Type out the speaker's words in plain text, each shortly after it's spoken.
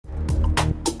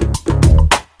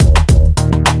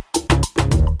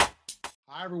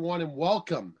Hi, everyone, and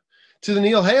welcome to the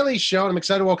Neil Haley Show. I'm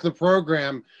excited to welcome the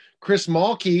program, Chris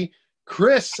Mulkey.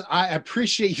 Chris, I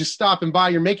appreciate you stopping by.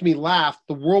 You're making me laugh.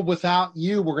 The world without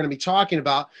you, we're going to be talking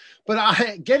about.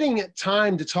 But getting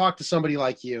time to talk to somebody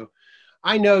like you,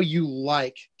 I know you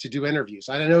like to do interviews.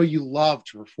 I know you love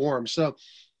to perform. So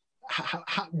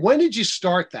when did you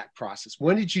start that process?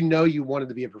 When did you know you wanted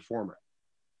to be a performer?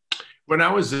 When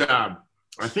I was, I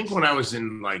think when I was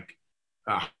in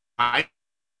high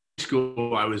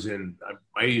school, I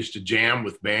used to jam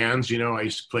with bands. I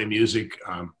used to play music.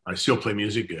 I still play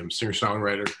music. I'm a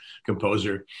singer-songwriter,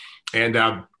 composer. And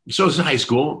so it was in high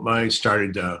school. I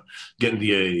started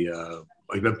getting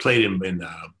I played in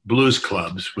blues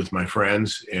clubs with my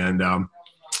friends. And then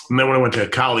when I went to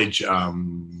college, I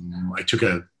took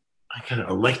a kind of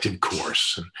elective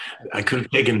course. I could have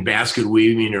taken basket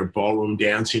weaving or ballroom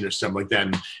dancing or something like that.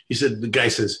 And the guy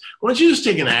says, why don't you just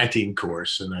take an acting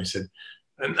course? And I said,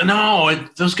 no,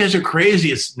 those guys are crazy.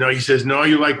 He says, no,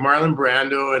 you like Marlon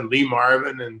Brando and Lee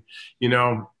Marvin. And,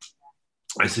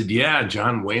 I said, yeah,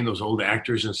 John Wayne, those old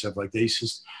actors and stuff like that. He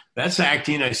says, that's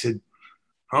acting. I said,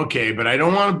 okay, but I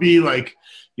don't want to be like,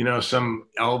 some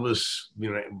Elvis,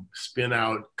 spin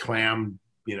out clam,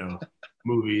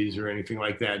 movies or anything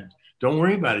like that. Don't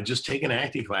worry about it. Just take an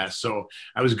acting class. So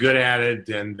I was good at it.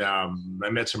 And I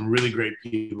met some really great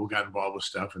people, got involved with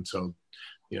stuff. And so,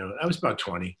 I was about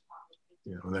 20.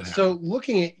 So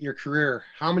looking at your career,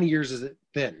 how many years has it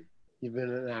been you've been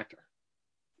an actor?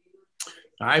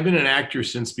 I've been an actor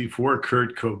since before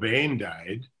Kurt Cobain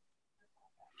died.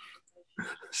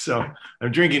 So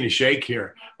I'm drinking a shake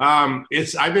here.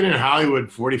 I've been in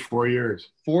Hollywood 44 years.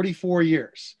 44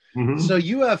 years. Mm-hmm. So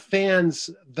you have fans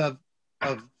of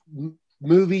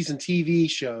movies and TV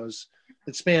shows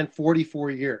that span 44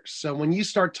 years. So when you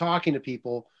start talking to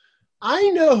people,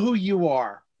 I know who you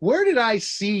are. Where did I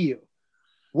see you?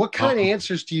 What kind of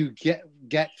answers do you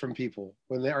get from people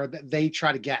when they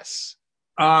try to guess?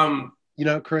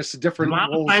 Chris, different. A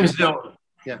lot of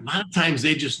times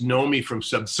they just know me from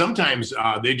sometimes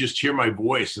they just hear my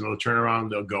voice and they'll turn around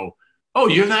and they'll go, oh,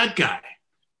 you're that guy.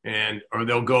 Or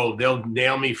they'll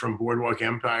nail me from Boardwalk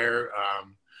Empire.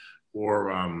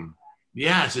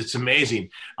 It's amazing.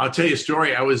 I'll tell you a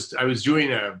story. I was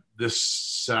doing this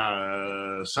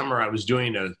summer, I was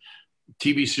doing a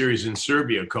TV series in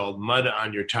Serbia called Mud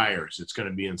on Your Tires. It's going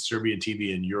to be in Serbia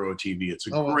TV and Euro TV. It's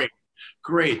a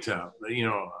great,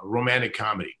 romantic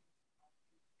comedy.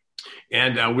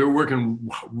 And we were working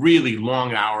really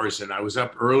long hours, and I was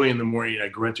up early in the morning. I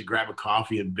went to grab a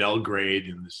coffee in Belgrade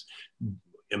in this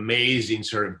amazing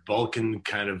sort of Balkan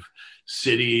kind of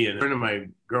city. And I turned to my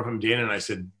girlfriend, Dana, and I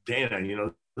said, Dana,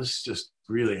 this is just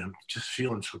really, I'm just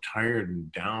feeling so tired and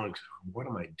down. What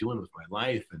am I doing with my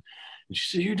life? And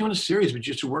she said, you're doing a series, but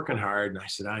you're just working hard. And I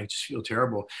said, I just feel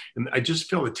terrible. And I just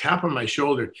felt a tap on my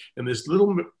shoulder. And this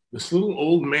little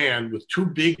old man with two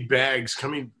big bags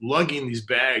lugging these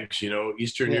bags,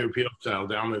 Eastern European style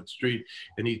down the street.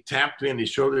 And he tapped me on his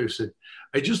shoulder and said,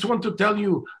 I just want to tell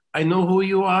you, I know who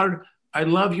you are. I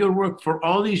love your work. For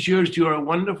all these years, you are a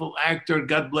wonderful actor.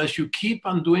 God bless you. Keep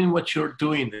on doing what you're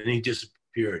doing. And he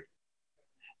disappeared.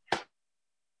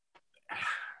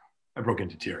 I broke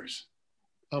into tears.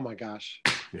 Oh my gosh.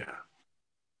 Yeah.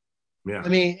 I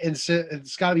mean, it's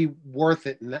got to be worth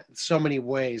it in so many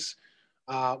ways.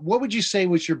 What would you say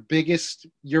was your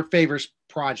favorite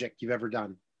project you've ever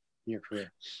done in your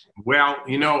career? Well,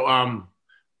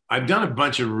 I've done a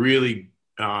bunch of really,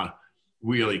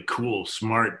 really cool,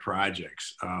 smart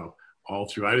projects all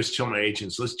through. I always tell my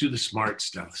agents, let's do the smart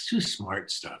stuff. Let's do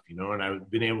smart stuff, and I've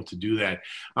been able to do that.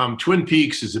 Twin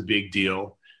Peaks is a big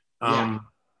deal.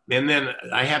 And then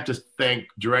I have to thank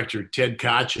director Ted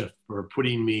Kotcheff for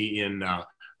putting me in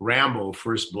Rambo: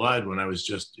 First Blood when I was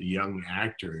just a young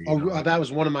actor. That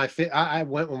was one of my I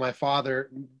went with my father,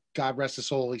 God rest his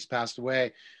soul, he's passed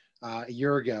away a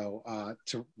year ago,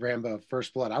 to Rambo: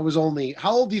 First Blood. I was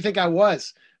how old do you think I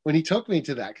was when he took me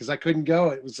to that? Because I couldn't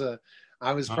go.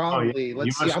 I was probably,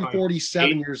 I'm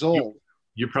 47 years old.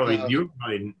 You're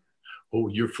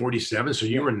 47, so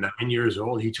you were 9 years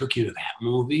old. He took you to that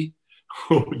movie?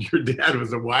 Oh, your dad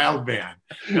was a wild man.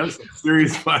 That's some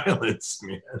serious violence,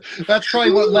 man. That's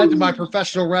probably what led to my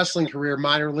professional wrestling career,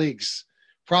 minor leagues.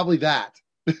 Probably that.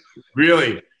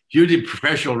 Really? You did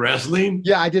professional wrestling?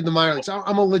 Yeah, I did the minor leagues.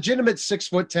 I'm a legitimate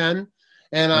 6'10",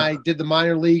 and I did the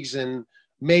minor leagues and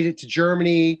made it to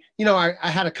Germany. I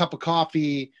had a cup of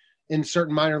coffee in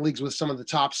certain minor leagues with some of the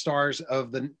top stars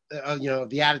of the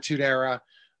the Attitude Era.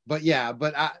 But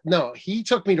no, he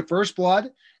took me to First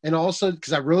Blood, and also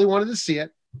because I really wanted to see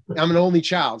it. I'm an only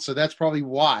child, so that's probably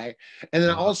why. And then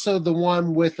also the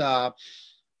one with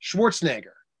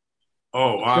Schwarzenegger.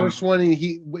 Oh, First one,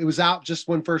 it was out just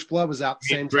when First Blood was out. The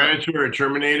same time. Predator or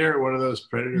Terminator, one of those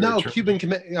Predator. No, Cuban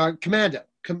Commando,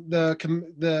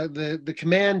 the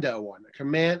Commando one,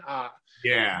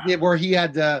 yeah, where he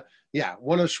had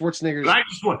one of Schwarzenegger's. But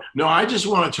I just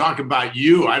want to talk about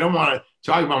you. I don't want to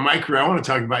talk about my career. I want to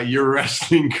talk about your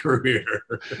wrestling career.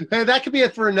 Hey, that could be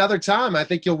it for another time. I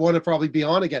think you'll want to probably be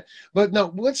on again. But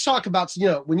no, let's talk about,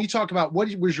 when you talk about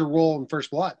what was your role in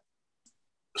First Blood?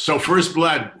 So First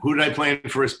Blood, who did I play in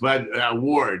First Blood?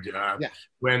 Ward.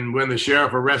 When the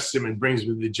sheriff arrests him and brings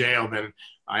him to jail, then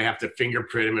I have to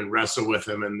fingerprint him and wrestle with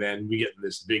him, and then we get in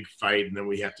this big fight, and then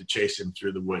we have to chase him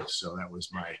through the woods. So that was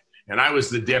and I was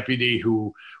the deputy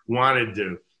who wanted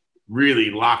to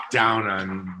really lock down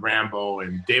on Rambo,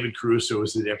 and David Caruso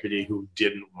was the deputy who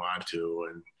didn't want to,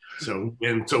 and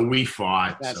so we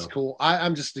fought. That's cool.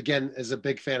 I'm just, again, as a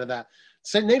big fan of that.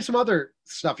 Name some other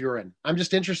stuff you were in. I'm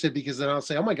just interested because then I'll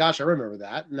say, oh my gosh, I remember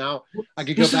that. Now I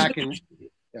could go back and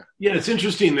it's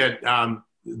interesting that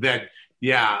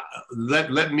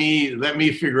let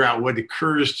me figure out what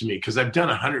occurs to me, because I've done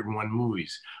 101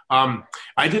 movies.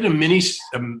 I did a mini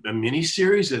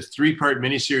series, a 3-part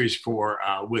mini series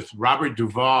with Robert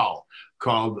Duvall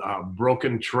called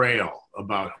Broken Trail,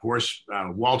 about horse.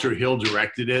 Walter Hill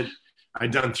directed it. I'd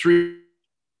done 3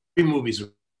 movies with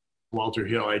Walter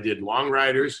Hill. I did Long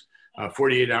Riders,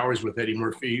 48 Hours with Eddie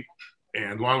Murphy,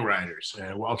 and Long Riders.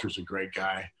 And Walter's a great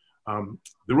guy. The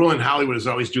rule in Hollywood is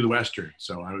always do the Western.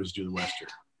 So I always do the Western,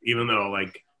 even though I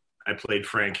played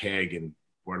Frank Hague in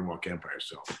Boardwalk Empire,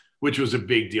 which was a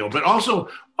big deal. But also,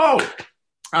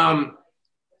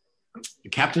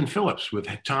 Captain Phillips with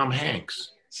Tom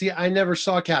Hanks. See, I never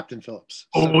saw Captain Phillips.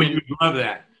 So you'd love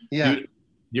that. Yeah.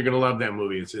 You're going to love that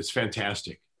movie. It's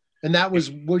fantastic. And that was,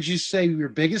 would you say your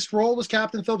biggest role was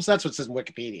Captain Phillips? That's what it says in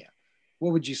Wikipedia.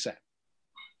 What would you say?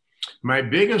 My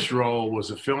biggest role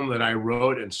was a film that I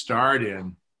wrote and starred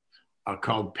in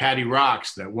called Patty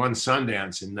Rocks, that won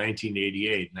Sundance in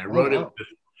 1988. And I wrote it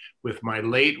with my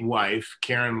late wife,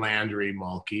 Karen Landry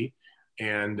Mulkey,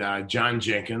 and John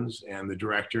Jenkins, and the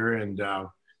director. And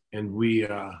we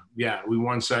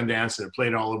won Sundance, and it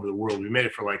played all over the world. We made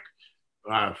it for like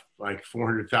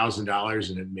 $400,000,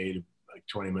 and it made like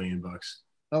 $20 million.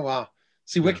 Oh, wow.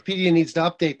 See, Wikipedia needs to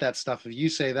update that stuff. If you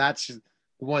say that's the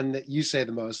one that you say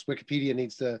the most, Wikipedia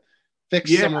needs to fix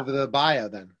some of the bio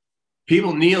then.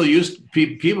 People,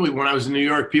 when I was in New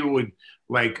York, people would,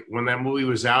 like, when that movie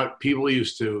was out, people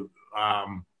used to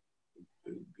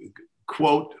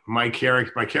quote my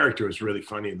character. My character was really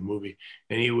funny in the movie.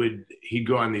 And he'd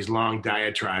go on these long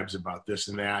diatribes about this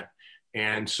and that.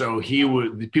 And so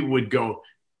people would go,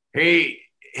 hey,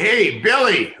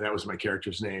 Billy, that was my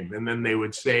character's name. And then they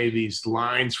would say these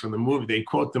lines from the movie. They'd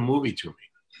quote the movie to me.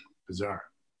 Bizarre.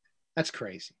 That's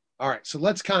crazy. All right. So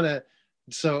let's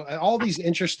all these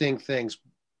interesting things.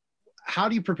 How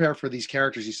do you prepare for these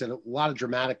characters? You said a lot of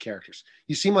dramatic characters.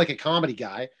 You seem like a comedy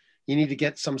guy. You need to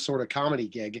get some sort of comedy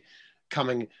gig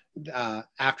coming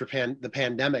after the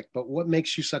pandemic. But what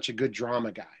makes you such a good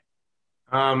drama guy?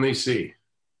 Let me see.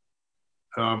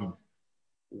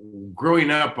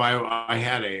 Growing up, I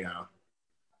had a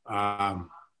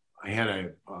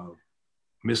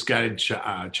misguided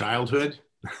childhood,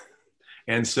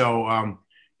 and so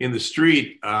in the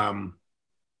street, you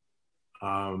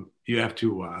have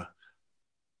to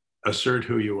assert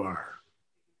who you are.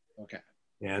 Okay.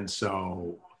 And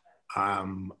so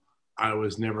I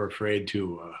was never afraid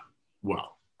to.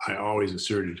 I always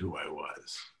asserted who I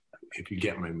was, if you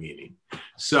get my meaning.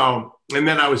 So, and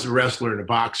then I was a wrestler and a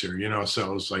boxer,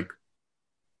 so it was like,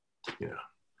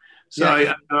 So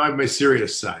I have my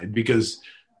serious side, because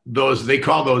they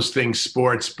call those things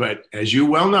sports, but as you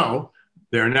well know,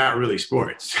 they're not really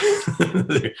sports.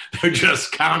 they're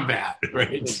just combat,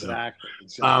 right? Exactly.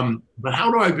 But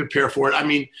how do I prepare for it? I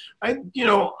mean, I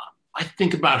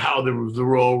think about how the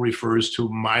role refers to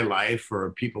my life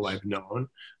or people I've known,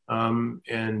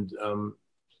 and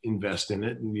invest in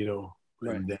it, and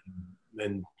right. and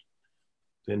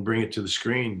then bring it to the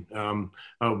screen.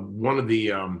 One of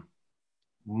the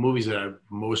movies that I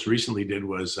most recently did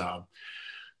was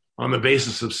On the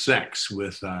Basis of Sex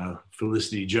with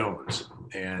Felicity Jones,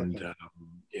 and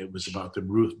it was about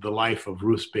the life of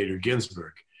Ruth Bader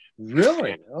Ginsburg.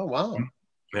 Really? Oh, wow.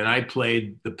 And I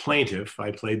played the plaintiff.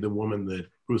 I played the woman that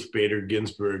Ruth Bader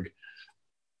Ginsburg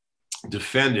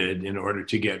defended in order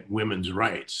to get women's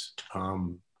rights.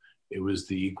 It was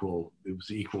the Equal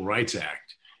Rights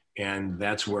Act. And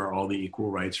that's where all the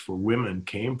equal rights for women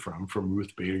came from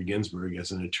Ruth Bader Ginsburg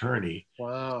as an attorney.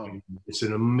 Wow. It's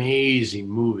an amazing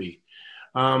movie.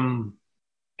 And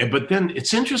but then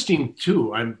it's interesting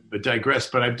too. I digress,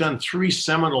 but I've done 3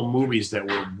 seminal movies that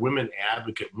were women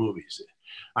advocate movies.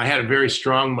 I had a very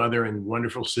strong mother and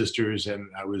wonderful sisters, and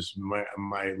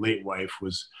my late wife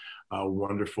was a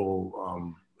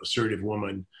wonderful, assertive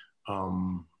woman.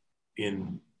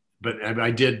 But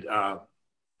I did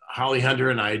Holly Hunter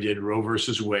and I did Roe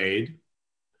versus Wade,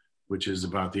 which is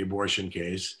about the abortion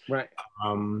case. Right.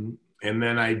 And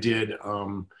then I did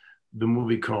the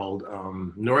movie called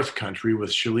North Country with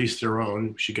Charlize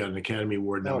Theron. She got an Academy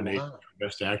Award nomination for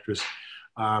Best Actress.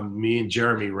 Me and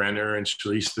Jeremy Renner and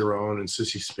Charlize Theron and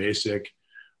Sissy Spacek.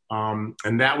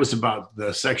 And that was about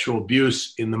the sexual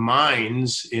abuse in the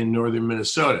mines in northern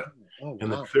Minnesota. Oh, wow.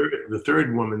 And the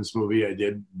third woman's movie I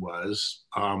did was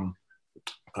on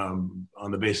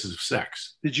the basis of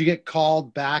sex. Did you get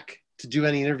called back to do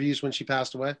any interviews when she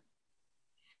passed away?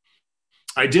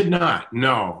 I did not.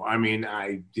 No, I mean,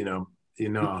 it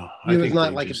was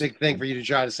not like a big thing for you to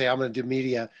try to say, I'm going to do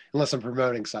media unless I'm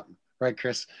promoting something, right,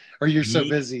 Chris? Or you're so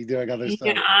busy doing other stuff.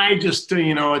 Yeah, I just,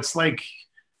 it's like,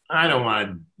 I don't want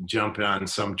to jump on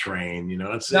some train,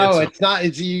 it's not.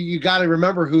 It's you got to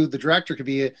remember who the director could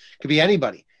be. It could be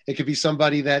anybody. It could be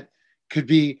somebody that could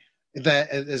be that,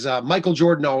 as Michael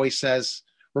Jordan always says,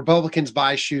 Republicans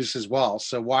buy shoes as well.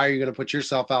 So why are you going to put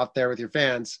yourself out there with your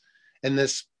fans in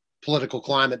this political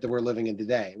climate that we're living in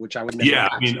today, which I would never. Yeah,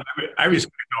 imagine. I mean, I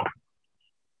respect.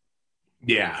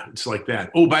 Yeah, it's like that.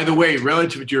 Oh, by the way,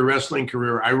 relative to your wrestling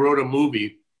career, I wrote a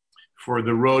movie for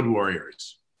the Road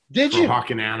Warriors. Did you? Hawk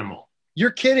and Animal.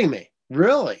 You're kidding me.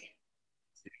 Really?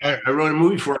 I wrote a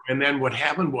movie for him, and then what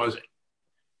happened was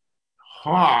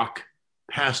Hawk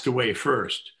passed away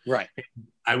first. Right.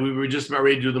 We were just about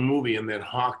ready to do the movie, and then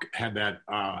Hawk had that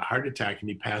heart attack, and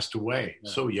he passed away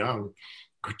so young.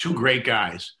 2 great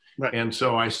guys. Right. And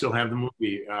so I still have the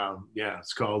movie.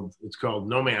 It's called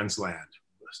No Man's Land,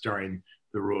 starring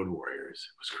the Road Warriors.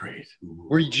 It was great.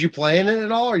 Did you play in it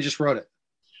at all, or you just wrote it?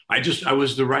 I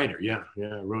was the writer. Yeah,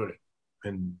 I wrote it,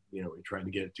 and we tried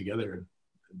to get it together, and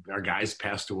our guys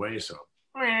passed away. So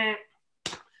anyhow.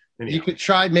 You could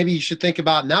try. Maybe you should think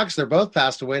about now, because they're both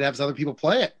passed away, to have other people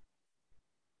play it.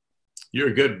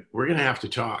 You're good. We're gonna have to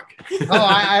talk.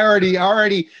 I already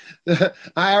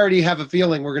have a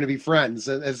feeling we're gonna be friends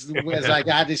as I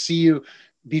got to see you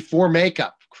before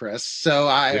makeup, Chris. So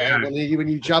when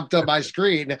you jumped on my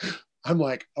screen, I'm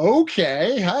like,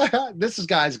 okay, this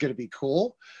guy's gonna be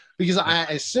cool, because I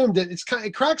assumed that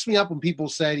it cracks me up when people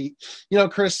say,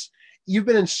 Chris, you've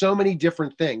been in so many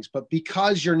different things, but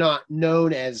because you're not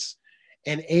known as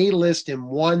an A-list in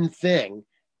one thing,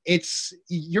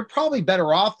 you're probably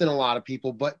better off than a lot of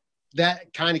people, but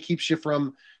that kind of keeps you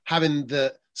from having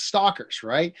the stalkers,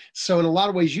 right? So in a lot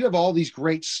of ways, you have all these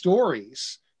great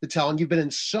stories to tell, and you've been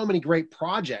in so many great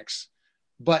projects,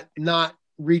 but not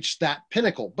reached that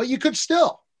pinnacle. But you could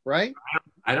still, right?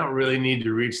 I don't really need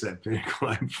to reach that pinnacle.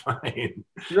 I'm fine.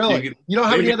 Really? You don't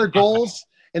have any other goals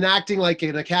in acting, like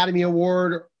an Academy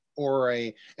Award or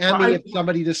a Emmy, if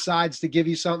somebody decides to give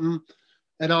you something,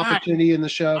 an opportunity in the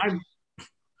show?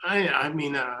 I've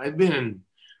been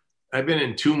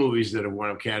in 2 movies that have won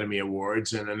Academy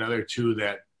Awards, and another 2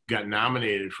 that got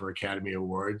nominated for Academy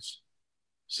Awards.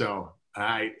 So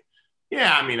I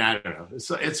don't know.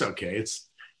 It's okay.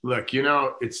 Look, you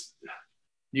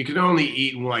can only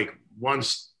eat like one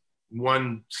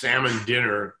salmon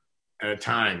dinner at a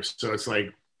time. So it's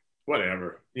like,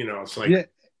 whatever, it's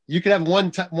like, you could have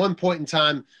one point in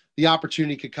time, the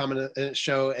opportunity could come in a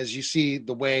show as you see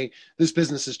the way this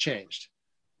business has changed.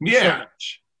 Yeah,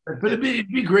 so but it'd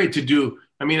be great to do.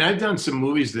 I mean, I've done some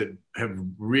movies that have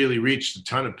really reached a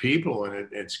ton of people, and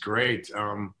it's great.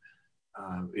 I'm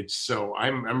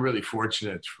really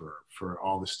fortunate for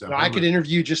all this stuff. I could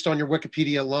interview just on your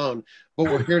Wikipedia alone, but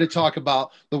we're here to talk about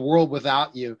the world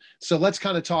without you. So let's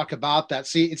kind of talk about that.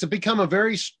 See, it's become a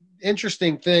very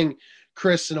interesting thing,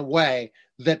 Chris, in a way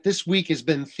that this week has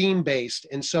been theme-based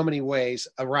in so many ways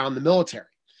around the military.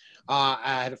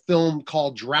 I had a film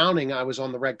called Drowning. I was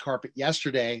on the red carpet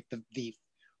yesterday, the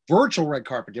virtual red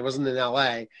carpet. It wasn't in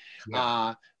LA.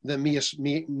 Yeah. The Mia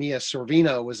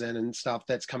Sorvino was in and stuff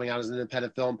that's coming out as an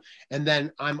independent film. And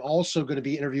then I'm also going to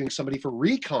be interviewing somebody for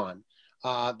Recon,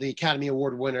 the Academy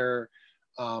Award winner,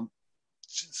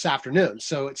 this afternoon.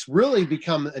 So it's really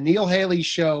become a Neil Haley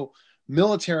show,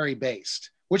 military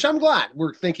based, which I'm glad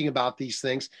we're thinking about these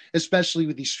things, especially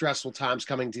with these stressful times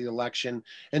coming to the election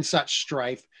and such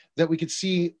strife, that we could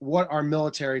see what our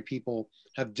military people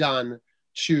have done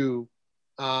to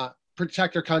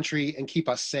protect our country and keep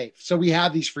us safe. So we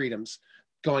have these freedoms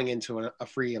going into a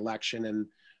free election and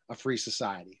a free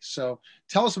society. So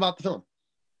tell us about the film.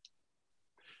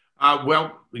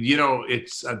 Well,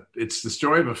 it's the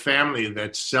story of a family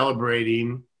that's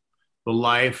celebrating the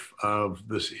life of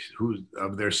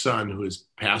their son who has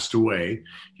passed away.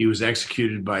 He was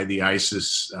executed by the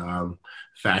ISIS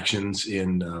factions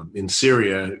in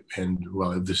Syria, and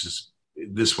well, this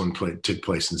one took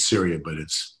place in Syria, but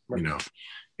it's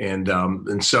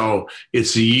and so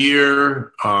it's a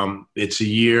year. It's a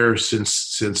year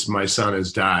since my son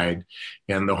has died,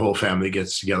 and the whole family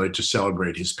gets together to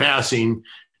celebrate his passing.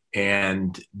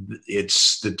 And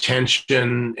it's the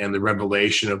tension and the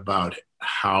revelation about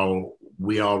how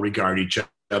we all regard each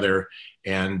other,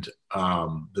 and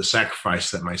the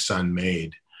sacrifice that my son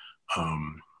made,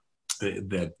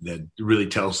 that really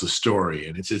tells the story.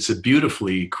 And it's a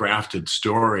beautifully crafted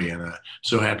story. And I'm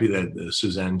so happy that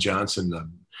Suzanne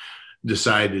Johnson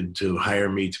decided to hire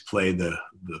me to play the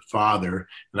father.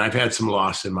 And I've had some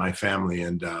loss in my family,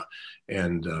 and I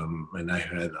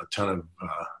had a ton of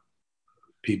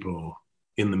people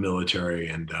in the military,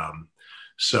 and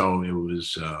so it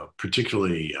was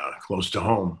particularly close to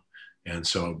home. And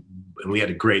we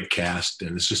had a great cast,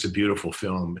 and it's just a beautiful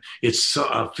film. It's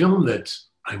a film that,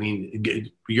 I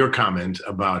mean, your comment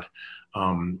about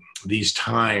these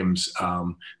times,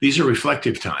 these are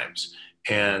reflective times,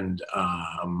 and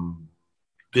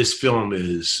this film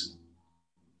is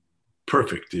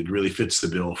perfect. It really fits the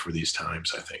bill for these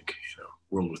times, I think.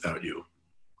 World Without You.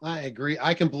 I agree.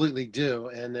 I completely do.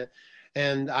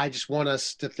 And I just want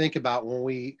us to think about when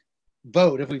we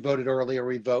vote, if we voted early or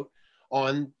we vote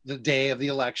on the day of the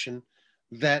election,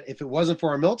 that if it wasn't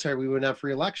for our military, we wouldn't have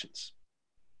free elections.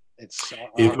 If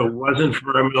it wasn't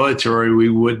for our military, we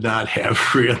would not have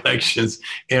free elections,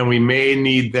 and we may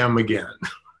need them again.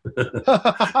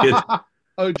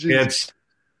 Oh, geez.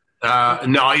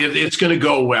 No, it's going to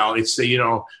go well. It's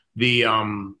the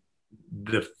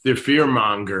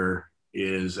fearmonger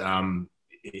is I've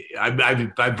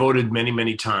voted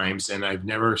many times, and I've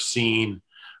never seen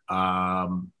a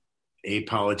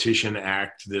politician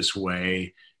act this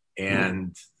way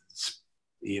and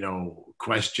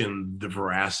question the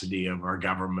veracity of our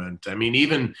government. I mean,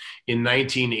 even in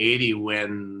 1980,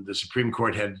 when the Supreme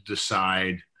Court had to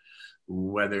decide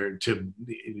whether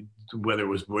it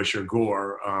was Bush or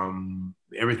Gore,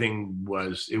 everything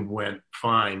went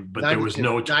fine, but 92, there was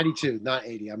no 92, not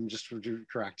 80. I'm just to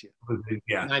correct you.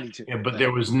 Yeah, 92. Yeah, but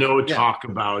there was no talk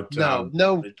about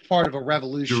no part of a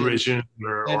revolution, derision,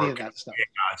 or any of that stuff.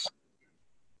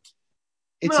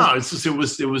 It was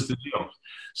the deal.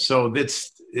 So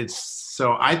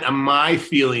my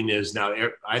feeling is now.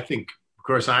 I think, of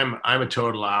course, I'm a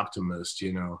total optimist,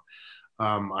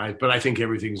 but I think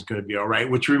everything's going to be all right.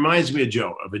 Which reminds me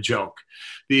of a joke.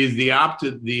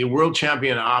 The world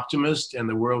champion optimist and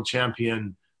the world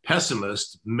champion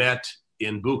pessimist met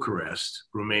in Bucharest,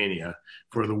 Romania,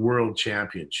 for the world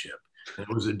championship. And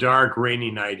it was a dark, rainy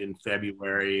night in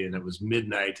February, and it was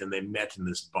midnight, and they met in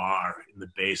this bar in the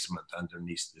basement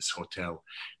underneath this hotel.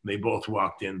 And they both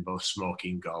walked in, both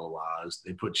smoking Gauloise.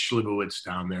 They put Schlibowitz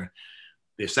down there.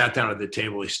 They sat down at the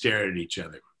table. They stared at each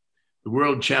other. The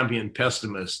world champion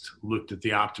pessimist looked at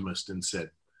the optimist and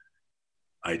said,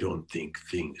 "I don't think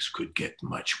things could get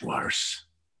much worse."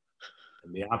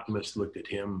 And the optimist looked at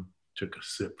him, took a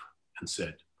sip, and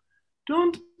said,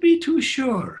 "Don't be too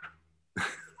sure."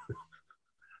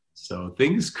 So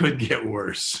things could get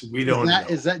worse. We don't know.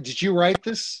 Did you write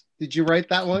this? Did you write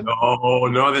that one?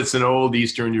 No, that's an old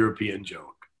Eastern European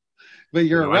joke. But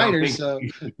you're a writer, so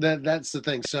that's the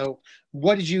thing. So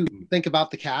what did you think about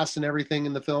the cast and everything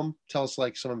in the film? Tell us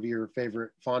like some of your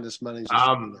favorite, fondest memories.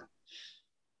 I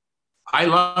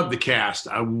love the cast.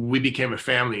 We became a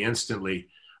family instantly.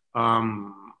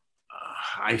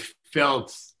 I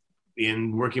felt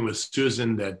in working with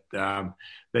Susan that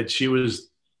she was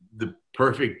the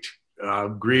perfect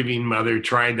grieving mother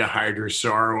trying to hide her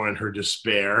sorrow and her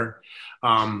despair.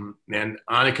 And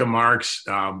Annika Marks,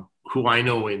 who I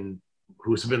know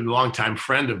who's been a longtime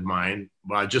friend of mine,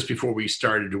 just before we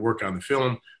started to work on the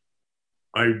film,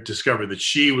 I discovered that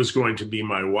she was going to be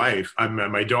my wife,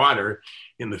 my daughter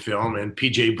in the film. And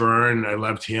PJ Byrne, I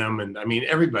loved him. And I mean,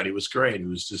 everybody was great. It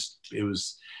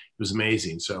was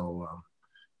amazing. So,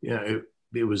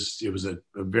 it was a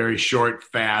very short,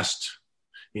 fast,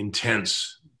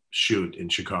 intense shoot in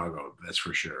Chicago. That's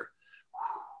for sure.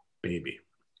 Baby.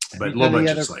 But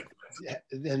Lubitsch is like,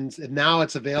 and now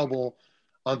it's available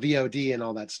on VOD and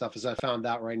all that stuff, as I found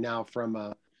out right now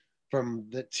from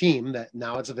the team, that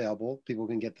now it's available. People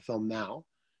can get the film now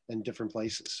in different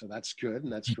places. So that's good.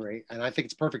 And that's great. And I think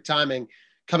it's perfect timing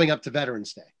coming up to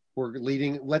Veterans Day.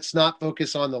 Let's not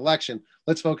focus on the election.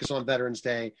 Let's focus on Veterans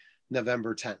Day,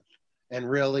 November 10th. And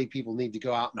really people need to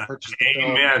go out and purchase the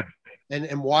film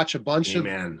and watch a bunch of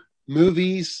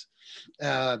movies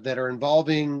that are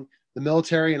involving the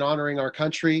military and honoring our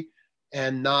country,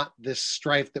 and not this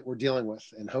strife that we're dealing with.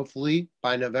 And hopefully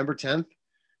by November 10th,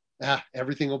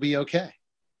 everything will be okay.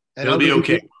 And it'll be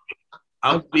okay.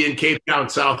 I'll be in Cape Town,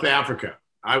 South Africa.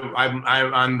 I'm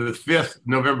on the 5th,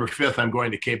 November 5th, I'm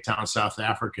going to Cape Town, South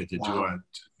Africa to start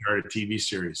a TV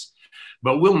series.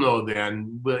 But we'll know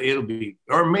then. It'll be,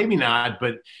 or maybe not,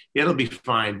 but it'll be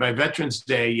fine. By Veterans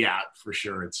Day, yeah, for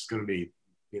sure. It's going to be,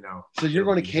 So you're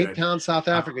going to Cape Town, South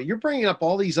Africa. You're bringing up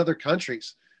all these other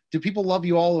countries. Do people love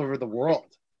you all over the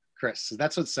world, Chris?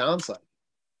 That's what it sounds like.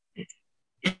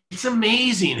 It's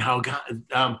amazing how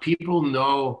people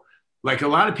know, like a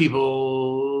lot of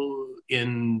people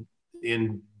in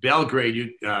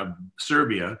Belgrade,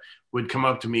 Serbia, would come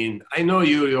up to me and, I know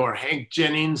you're Hank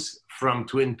Jennings from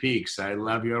Twin Peaks. I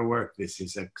love your work. This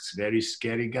is a very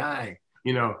scary guy.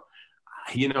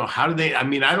 How do they,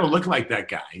 I don't look like that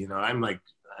guy.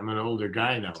 I'm an older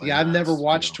guy now. Yeah, I've never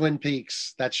watched Twin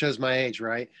Peaks. That shows my age,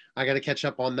 right? I got to catch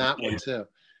up on that one too.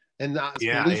 And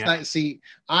at least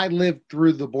I lived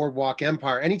through the Boardwalk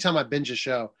Empire. Anytime I binge a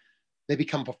show, they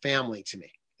become a family to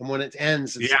me. And when it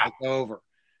ends, it's like over.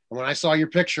 And when I saw your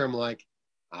picture, I'm like,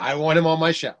 I want him on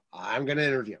my show. I'm going to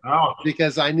interview him.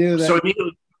 Because I knew that. So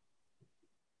Neil,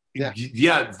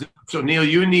 So Neil,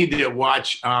 you need to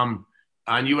watch on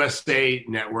USA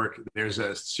Network. There's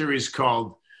a series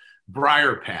called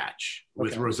Briar Patch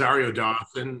with Rosario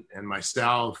Dawson and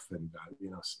myself, and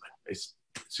it's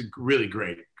a really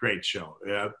great show.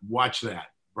 Watch that,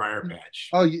 Briar Patch.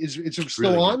 Oh, it's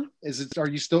still really on? Is it? Are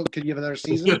you still? Can you have another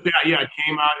season? It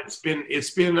came out. It's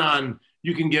been on.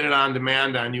 You can get it on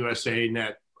demand on USA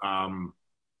Net.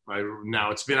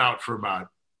 Now it's been out for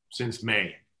since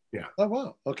May. Yeah. Oh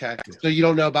wow. Okay. Yeah. So you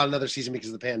don't know about another season because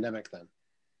of the pandemic, then?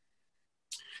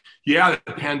 Yeah,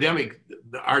 the pandemic.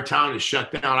 Our town is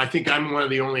shut down. I think I'm one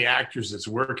of the only actors that's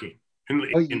working.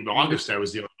 In August, I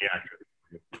was the only actor.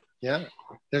 Yeah.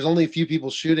 There's only a few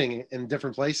people shooting in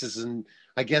different places, and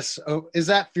I guess is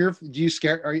that fearful? Do you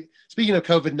scare? Speaking of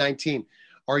COVID-19,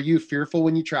 are you fearful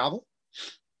when you travel?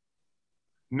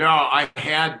 No, I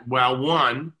had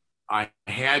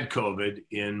COVID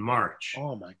in March.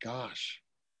 Oh my gosh!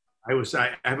 I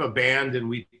have a band, and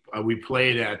we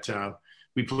played at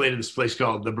this place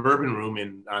called the Bourbon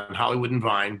Room on Hollywood and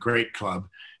Vine, great club.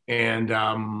 And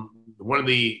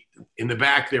in the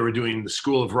back they were doing the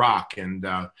School of Rock, and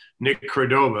Nick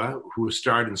Cordova, who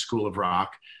starred in School of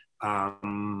Rock,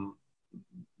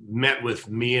 met with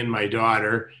me and my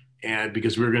daughter, and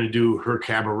because we were going to do her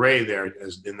cabaret there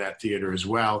in that theater as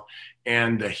well.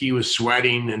 And he was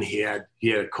sweating, and he had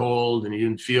a cold, and he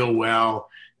didn't feel well.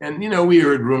 And, we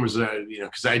heard rumors that,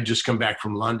 because I had just come back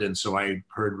from London, so I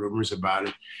heard rumors about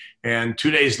it. And 2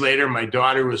 days later, my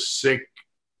daughter was sick.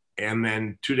 And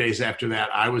then 2 days after that,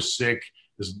 I was sick,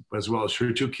 as well as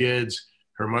her two kids,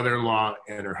 her mother-in-law,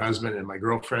 and her husband, and my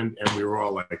girlfriend. And we were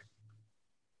all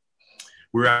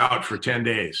we're out for 10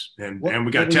 days. And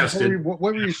we got tested. What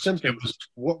were your symptoms?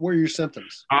 What were your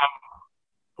symptoms?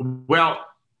 Well,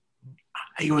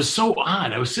 it was so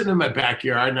odd. I was sitting in my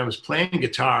backyard and I was playing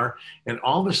guitar, and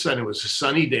all of a sudden it was a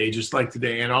sunny day, just like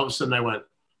today. And all of a sudden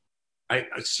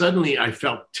I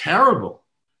felt terrible.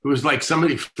 It was like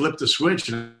somebody flipped a switch,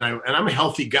 and I'm a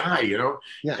healthy guy, Yeah.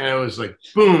 And I was like,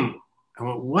 boom. I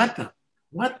went, what the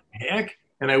heck?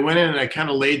 And I went in and I kind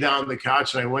of laid down on the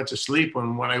couch and I went to sleep.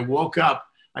 And when I woke up,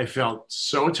 I felt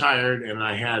so tired, and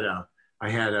I had a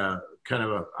kind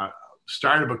of a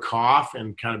start of a cough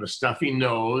and kind of a stuffy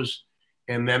nose.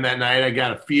 And then that night I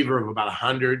got a fever of about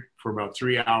 100 for about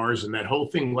 3 hours. And that whole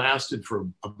thing lasted for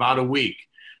about a week.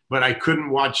 But I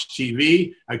couldn't watch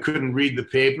TV. I couldn't read the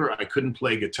paper. I couldn't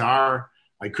play guitar.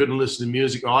 I couldn't listen to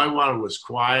music. All I wanted was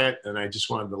quiet, and I just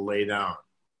wanted to lay down.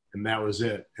 And that was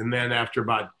it. And then after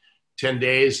about 10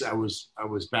 days, I was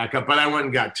back up. But I went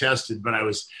and got tested. But I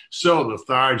was so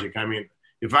lethargic.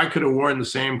 If I could have worn the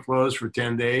same clothes for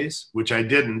 10 days, which I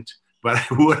didn't, but I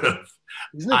would have.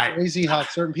 Isn't it crazy how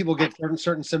certain people get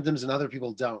certain symptoms and other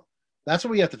people don't? That's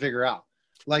what we have to figure out.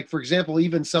 Like, for example,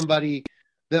 even somebody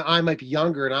that I might be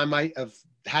younger and I might have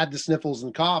had the sniffles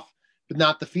and cough, but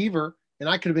not the fever, and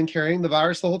I could have been carrying the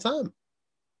virus the whole time.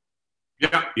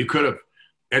 Yeah, you could have.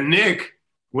 And Nick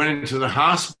went into the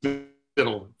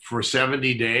hospital for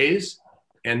 70 days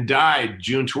and died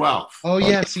June 12th. Oh,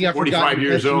 yeah. See, I 45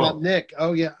 years old. Nick.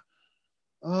 Oh, yeah.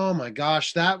 Oh my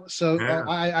gosh,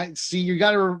 I see. You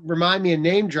got to remind me of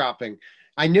name dropping.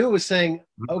 I knew it was saying,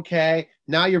 okay,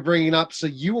 now you're bringing up. So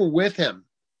you were with him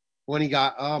when he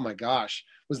got. Oh my gosh,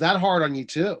 was that hard on you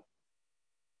too?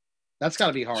 That's got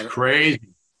to be hard. It's crazy.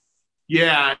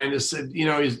 Yeah, and it's,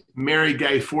 he's a married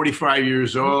guy, 45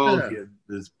 years old. Yeah. He had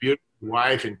this beautiful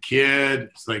wife and kid.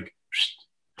 It's like,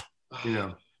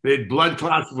 they had blood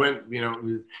clots.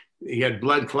 He had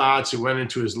blood clots. It went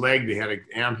into his leg. They had to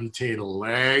amputate a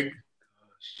leg.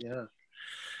 Yeah.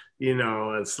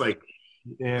 It's like,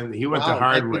 and he went the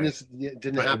hard way. It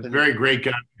didn't happen. Very great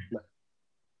guy.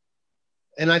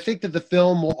 And I think that the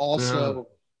film will also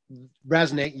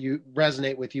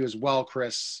resonate with you as well,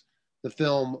 Chris. The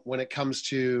film, when it comes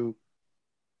to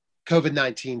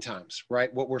COVID-19 times,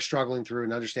 right? What we're struggling through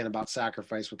and understand about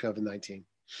sacrifice with COVID-19.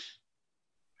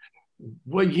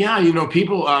 Well, yeah,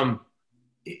 people, The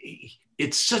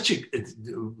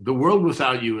World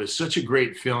Without You is such a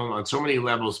great film on so many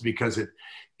levels, because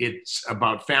it's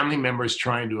about family members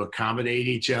trying to accommodate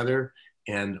each other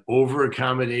and over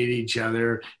accommodate each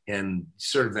other, and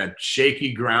sort of that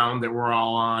shaky ground that we're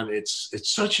all on. It's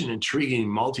such an intriguing,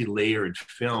 multi-layered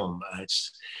film.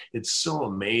 It's so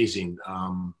amazing.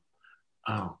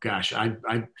 Oh gosh,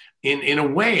 in a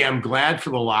way, I'm glad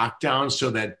for the lockdown, so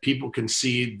that people can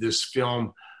see this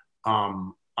film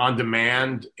on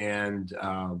demand, and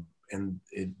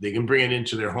they can bring it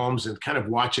into their homes and kind of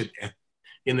watch it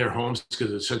in their homes,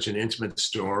 because it's such an intimate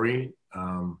story.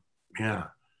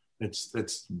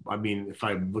 If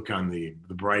I look on the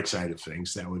bright side of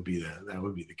things, that would be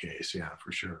the case. Yeah,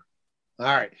 for sure.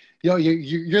 All right.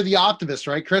 You're the optimist,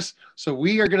 right, Chris? So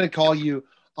we are going to call you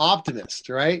Optimist,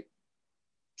 right?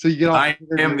 So you get off. I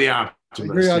am the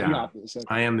optimist. You're the optimist. Okay.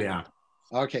 I am the optimist.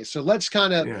 Okay. So let's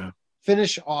kind of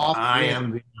finish off.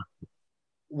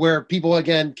 Where people,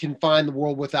 again, can find The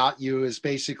World Without You is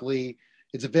basically,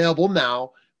 it's available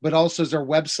now, but also is there a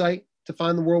website to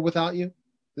find The World Without You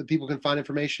that people can find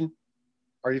information?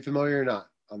 Are you familiar or not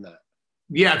on that?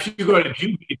 Yeah, if you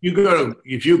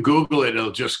Google it,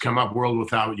 it'll just come up. World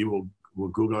Without You will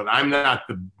Google it. I'm not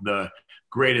the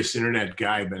greatest internet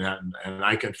guy, but and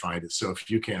I can find it. So if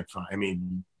you can't find,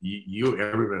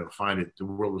 everybody will find it. The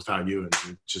World Without You, and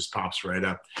it just pops right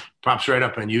up. Pops right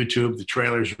up on YouTube. The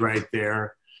trailer's right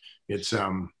there. It's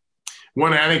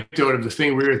one anecdote of the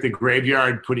thing. We were at the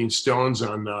graveyard putting stones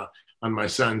on my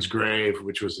son's grave,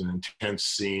 which was an intense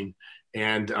scene.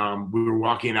 And we were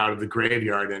walking out of the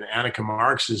graveyard, and Annika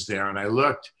Marks is there. And I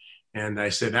looked, and I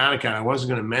said, Annika, I wasn't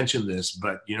going to mention this,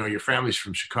 but your family's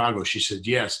from Chicago. She said,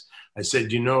 yes. I said,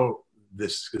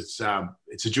 this it's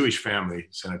a Jewish family.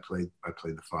 So I played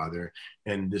the father,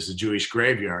 and this is a Jewish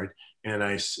graveyard. And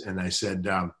I said,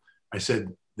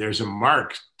 there's a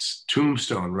marked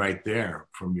tombstone right there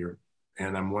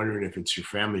and I'm wondering if it's your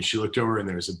family. She looked over, and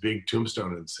there's a big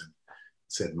tombstone, and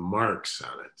said Marks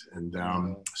on it. And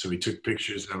so we took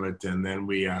pictures of it, and then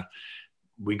we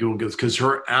Googled, because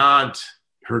her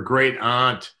great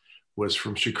aunt was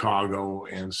from Chicago.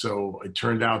 And so it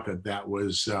turned out that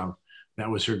was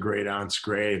her great aunt's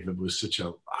grave. It was such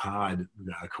a odd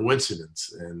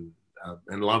coincidence, and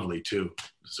lovely too.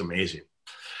 It's amazing.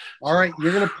 All right.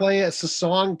 You're going to play us a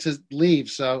song to leave.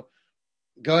 So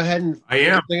go ahead and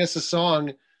sing us a song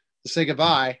to say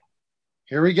goodbye.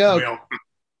 Here we go. Well,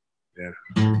 yeah.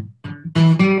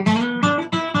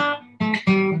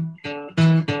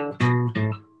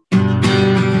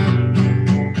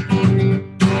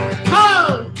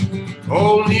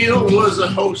 Old Neil was a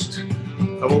host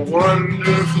of a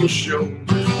wonderful show.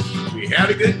 We had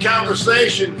a good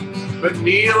conversation, but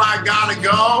Neil, I gotta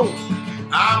go.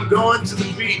 I'm going to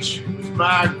the beach with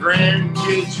my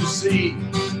grandkids, you see.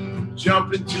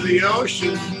 Jump into the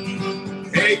ocean.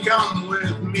 Hey, come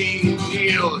with me,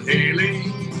 Neil Haley.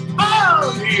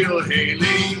 Oh, Neil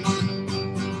Haley.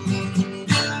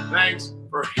 Thanks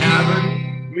for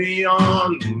having me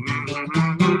on.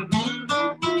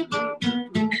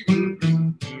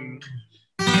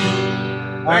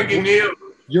 Thank you, Neil.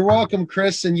 You're welcome,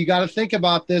 Chris. And you got to think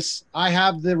about this. I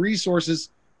have the resources.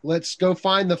 Let's go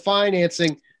find the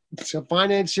financing to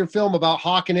finance your film about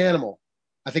Hawk and Animal.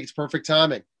 I think it's perfect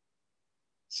timing.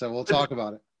 So we'll talk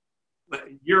about it.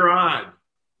 You're on.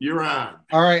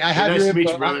 All right. I have nice your to meet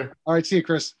info. you, brother. All right. See you,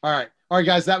 Chris. All right,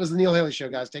 guys. That was the Neil Haley Show,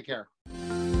 guys. Take care.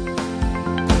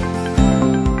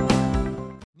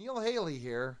 Neil Haley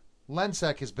here.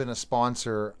 Lensec has been a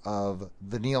sponsor of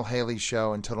the Neil Haley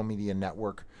Show and Total Media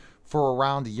Network for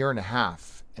around a year and a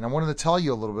half. And I wanted to tell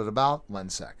you a little bit about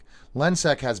Lensec.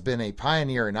 Lensec has been a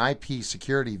pioneer in IP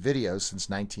security video since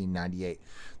 1998.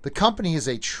 The company is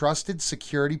a trusted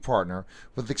security partner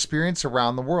with experience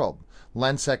around the world.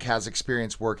 Lensec has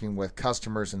experience working with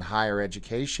customers in higher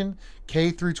education,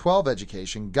 K-12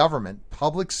 education, government,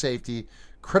 public safety,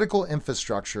 critical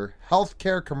infrastructure,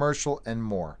 healthcare, commercial, and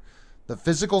more. The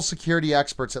physical security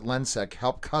experts at Lensec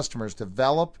help customers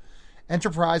develop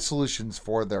enterprise solutions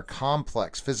for their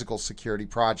complex physical security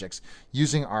projects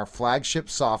using our flagship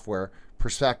software,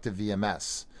 Perspective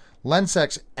VMS.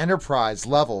 Lensec's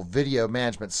enterprise-level video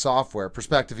management software,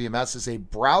 Perspective VMS, is a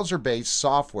browser-based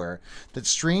software that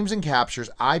streams and captures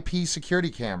IP security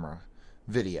camera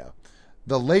video.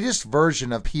 The latest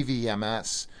version of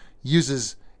PVMS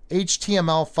uses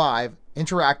HTML5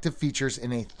 interactive features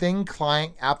in a thin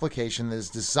client application that is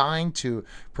designed to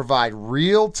provide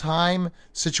real-time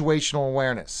situational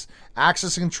awareness.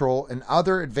 Access control and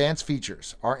other advanced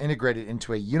features are integrated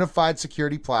into a unified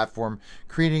security platform,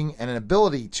 creating an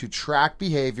ability to track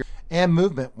behavior and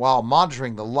movement while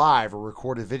monitoring the live or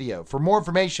recorded video. For more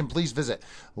information, please visit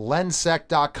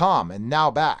lensec.com. And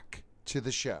now back to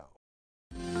the show.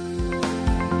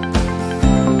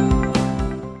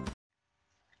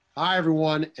 Hi,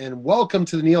 everyone, and welcome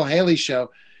to the Neil Haley Show.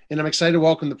 And I'm excited to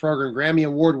welcome the program Grammy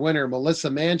Award winner, Melissa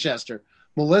Manchester.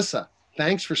 Melissa,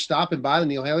 thanks for stopping by the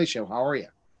Neil Haley Show. How are you?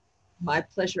 My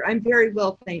pleasure. I'm very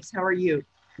well, thanks. How are you?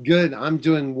 Good. I'm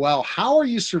doing well. How are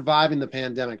you surviving the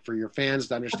pandemic for your fans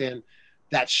to understand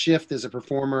that shift as a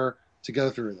performer to go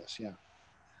through this? Yeah.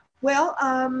 Well,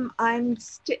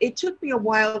 it took me a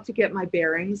while to get my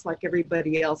bearings, like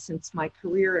everybody else, since my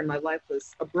career and my life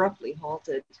was abruptly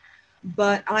halted.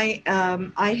 But I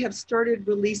have started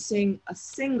releasing a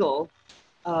single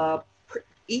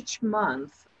each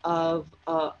month of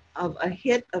a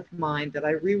hit of mine that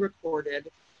I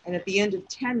re-recorded, and at the end of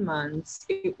 10 months,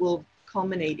 it will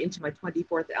culminate into my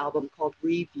 24th album called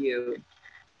Review.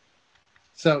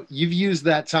 So you've used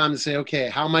that time to say, okay,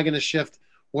 how am I going to shift?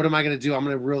 What am I going to do? I'm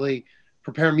going to really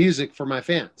prepare music for my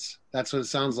fans. That's what it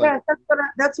sounds like. Yeah,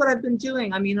 that's what I've been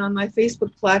doing. I mean, on my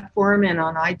Facebook platform and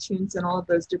on iTunes and all of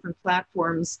those different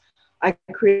platforms, I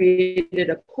created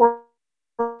a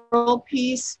choral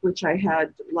piece, which I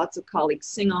had lots of colleagues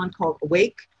sing on, called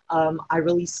Awake. I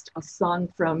released a song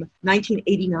from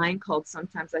 1989 called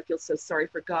Sometimes I Feel So Sorry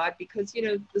for God, because, you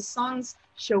know, the songs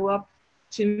show up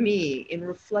to me in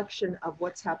reflection of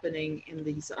what's happening in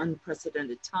these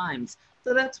unprecedented times.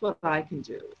 So that's what I can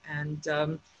do.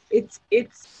 And it's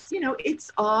you know,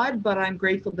 it's odd, but I'm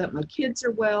grateful that my kids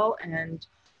are well and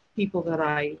people that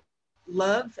I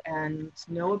love and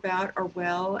know about are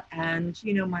well. And,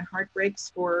 you know, my heart breaks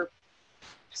for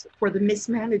the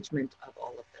mismanagement of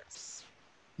all of this.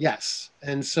 Yes.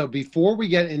 And so before we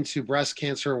get into Breast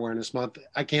Cancer Awareness Month,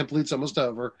 I can't believe it's almost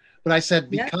over, but I said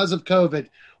because of COVID,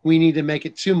 we need to make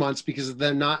it 2 months because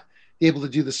they're not able to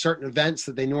do the certain events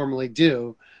that they normally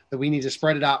do, that we need to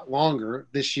spread it out longer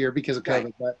this year because of COVID.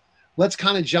 Right. But let's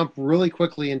kind of jump really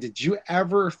quickly in. Did you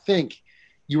ever think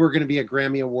you were going to be a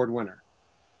Grammy Award winner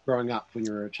growing up when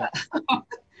you were a child?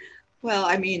 Well,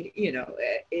 I mean, you know,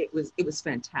 it was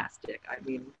fantastic. I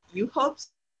mean, you hope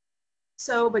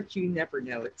so, but you never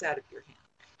know. It's out of your hand.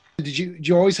 Did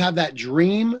you always have that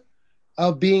dream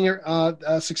of being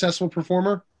a successful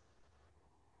performer?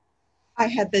 I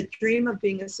had the dream of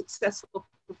being a successful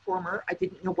performer. I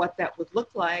didn't know what that would look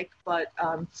like, but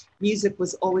music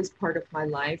was always part of my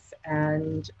life,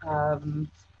 and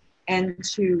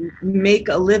to make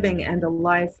a living and a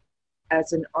life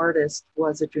as an artist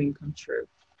was a dream come true.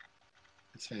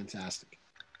 That's fantastic.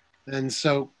 And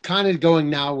so kind of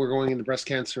we're going into Breast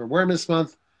Cancer Awareness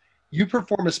Month. You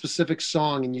perform a specific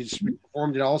song, and you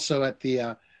performed it also at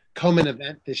the Komen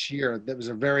event this year. That was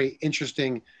a very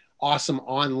interesting, awesome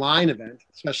online event,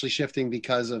 especially shifting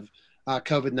because of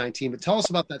COVID-19. But tell us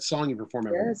about that song you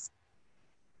performed.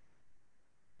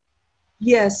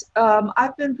 Yes.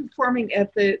 I've been performing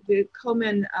at the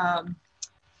Komen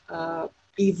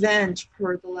event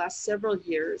for the last several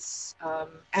years.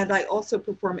 And I also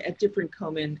perform at different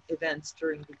Komen events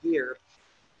during the year.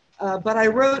 But I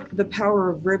wrote The Power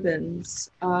of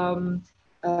Ribbons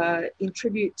in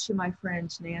tribute to my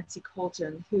friend Nancy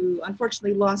Colton, who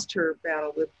unfortunately lost her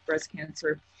battle with breast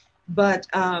cancer. But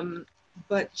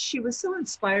she was so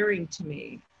inspiring to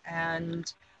me.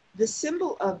 And the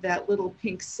symbol of that little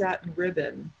pink satin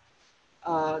ribbon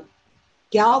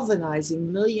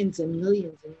galvanizing millions and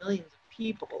millions and millions of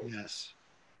people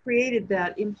created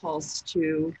that impulse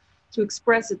to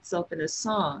express itself in a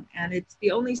song. And it's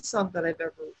the only song that I've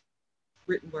ever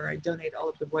written where I donate all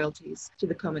of the royalties to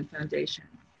the Komen Foundation.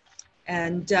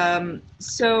 And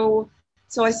so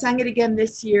I sang it again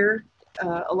this year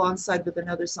alongside with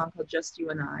another song called Just You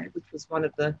and I, which was one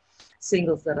of the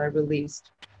singles that I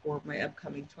released for my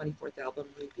upcoming 24th album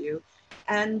Review.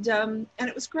 And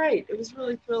it was great. It was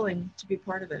really thrilling to be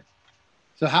part of it.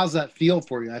 So how's that feel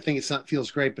for you? I think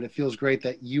feels great, but it feels great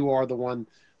that you are the one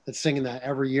that's singing that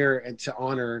every year, and to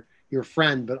honor your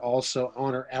friend, but also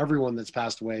honor everyone that's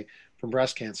passed away from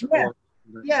breast cancer.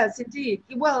 Yes, indeed.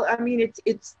 Well, I mean,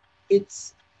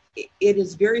 it's it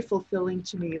is very fulfilling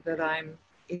to me that I'm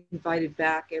invited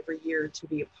back every year to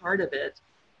be a part of it,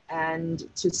 and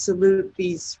to salute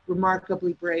these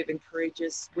remarkably brave and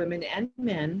courageous women and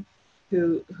men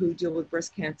who deal with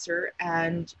breast cancer.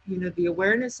 And the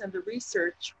awareness and the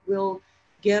research will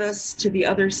get us to the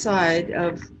other side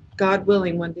of, God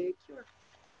willing, one day a cure.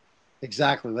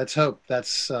 Exactly. Let's hope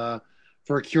that's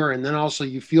for a cure. And then also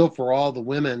you feel for all the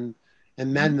women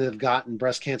and men that have gotten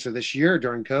breast cancer this year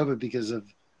during COVID because of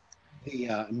the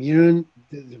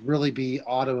really be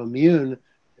autoimmune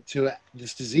to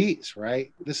this disease,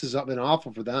 right? This has been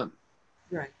awful for them.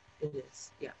 Right. It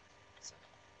is. Yeah.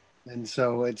 And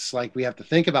so it's like we have to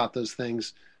think about those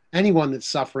things. Anyone that's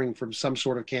suffering from some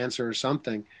sort of cancer or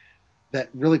something, that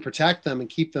really protect them and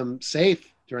keep them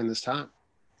safe during this time.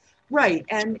 Right.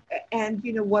 And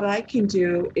what I can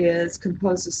do is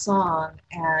compose a song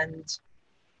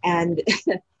and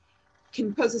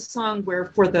compose a song where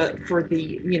for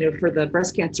the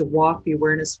breast cancer walk, the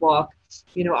awareness walk,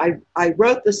 I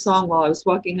wrote the song while I was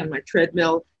walking on my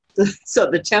treadmill, so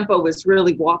the tempo was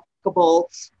really walkable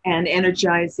and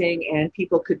energizing, and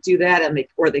people could do that, and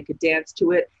they could dance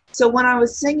to it. So when I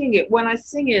sing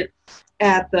it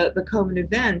at the Komen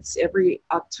events every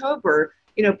October,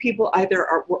 people either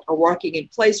are walking in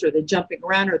place, or they're jumping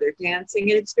around, or they're dancing,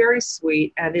 and it's very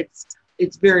sweet, and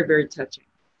it's very, very touching.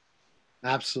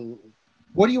 Absolutely.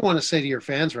 What do you want to say to your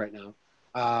fans right now?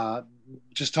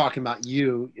 Just talking about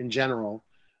you in general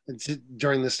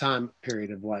during this time period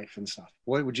of life and stuff.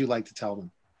 What would you like to tell them?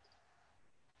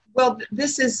 Well,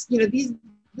 this is,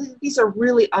 these are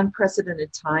really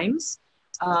unprecedented times.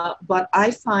 But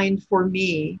I find for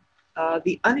me,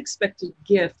 the unexpected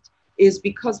gift is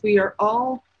because we are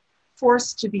all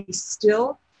forced to be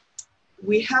still.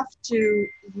 We have to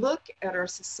look at our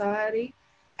society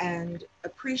and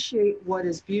appreciate what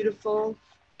is beautiful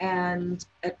and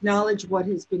acknowledge what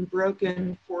has been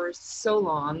broken for so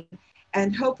long.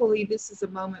 And hopefully this is a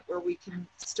moment where we can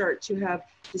start to have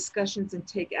discussions and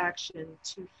take action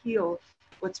to heal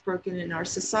what's broken in our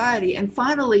society, and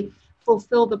finally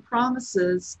fulfill the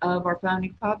promises of our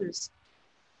founding fathers.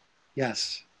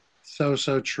 Yes, so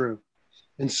true.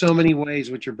 In so many ways,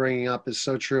 what you're bringing up is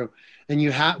so true. And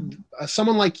you have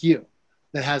someone like you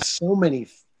that has so many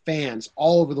fans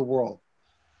all over the world.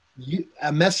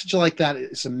 A message like that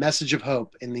is a message of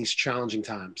hope in these challenging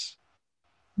times.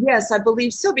 Yes, I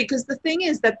believe so, because the thing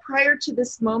is that prior to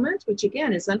this moment, which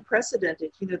again is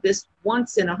unprecedented, this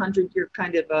once in 100-year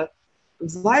kind of a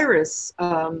virus,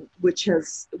 which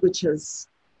has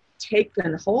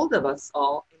taken hold of us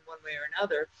all in one way or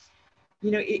another,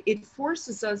 it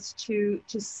forces us to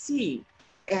see,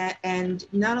 and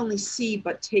not only see,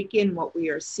 but take in what we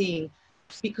are seeing,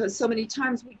 because so many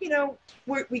times we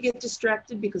get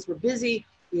distracted because we're busy,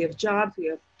 we have jobs, we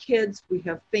have kids, we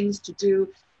have things to do.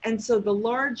 And so the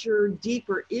larger,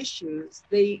 deeper issues,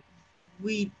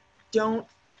 we don't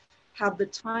have the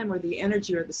time or the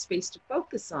energy or the space to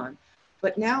focus on.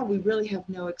 But now we really have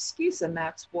no excuse, and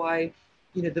that's why,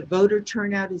 the voter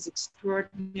turnout is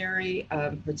extraordinary,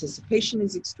 participation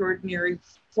is extraordinary,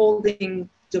 holding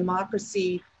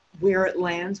democracy where it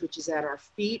lands, which is at our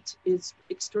feet, is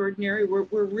extraordinary.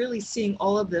 We're really seeing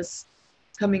all of this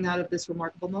coming out of this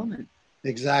remarkable moment.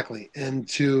 Exactly, and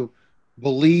to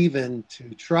believe and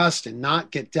to trust and not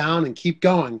get down and keep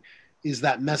going is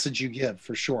that message you give,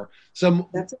 for sure. So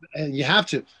and you have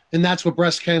to, and that's what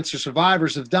breast cancer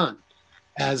survivors have done,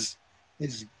 is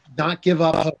not give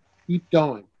up hope, keep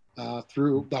going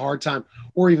through the hard time,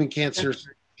 or even cancer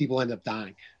people end up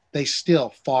dying. They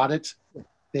still fought it.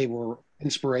 They were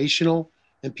inspirational,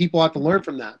 and people have to learn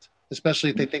from that,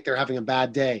 especially if they think they're having a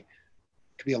bad day. It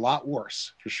could be a lot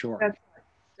worse, for sure.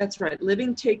 That's right.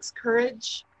 Living takes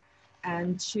courage.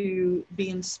 And to be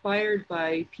inspired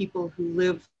by people who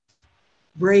live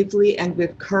bravely and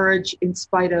with courage in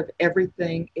spite of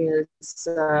everything is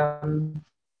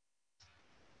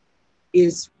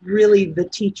really the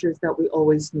teachers that we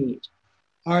always need.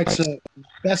 All right, so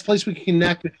best place we can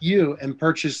connect with you and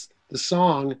purchase the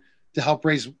song to help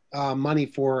raise money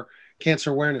for cancer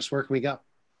awareness, where can we go?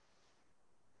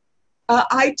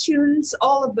 iTunes,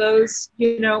 all of those,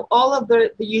 all of the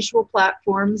usual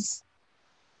platforms.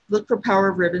 Look for Power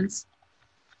of Ribbons.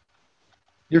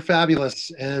 You're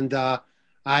fabulous. And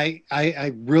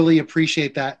I really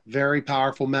appreciate that very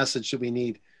powerful message that we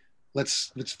need.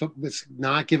 Let's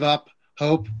not give up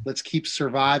hope. Let's keep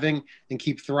surviving and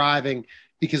keep thriving,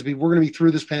 because we're going to be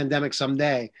through this pandemic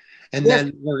someday. And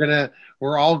then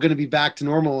we're all going to be back to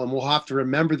normal, and we'll have to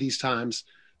remember these times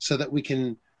so that we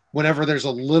can, whenever there's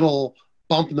a little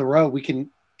bump in the road, we can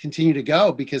continue to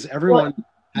go, because everyone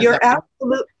You're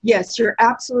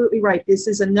absolutely right. This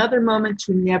is another moment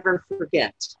to never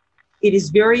forget. It is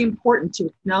very important to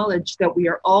acknowledge that we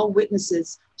are all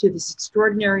witnesses to this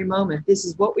extraordinary moment. This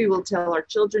is what we will tell our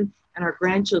children and our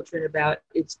grandchildren about.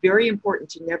 It's very important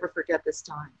to never forget this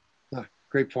time.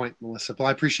 Great point, Melissa. Well,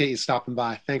 I appreciate you stopping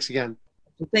by. Thanks again.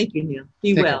 Thank you, Neil.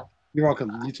 Be well. You're welcome.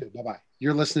 You too. Bye-bye.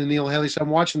 You're listening to Neil Haley Show. I'm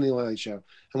watching the Neil Haley Show,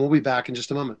 and we'll be back in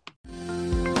just a moment.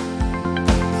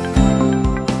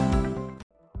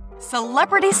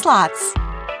 Celebrity Slots.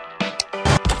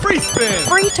 Free spin.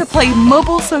 Free to play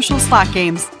mobile social slot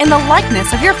games in the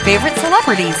likeness of your favorite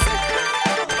celebrities.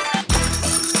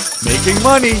 Making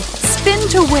money. Spin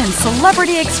to win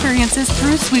celebrity experiences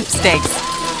through sweepstakes.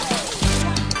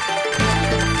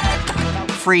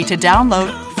 Free to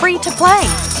download, free to play.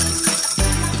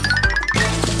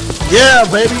 Yeah,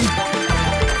 baby.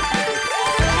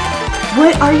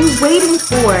 What are you waiting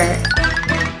for?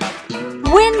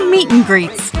 Win meet and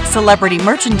greets, celebrity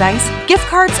merchandise, gift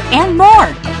cards, and more.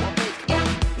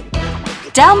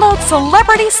 Download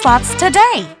Celebrity Slots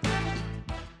today.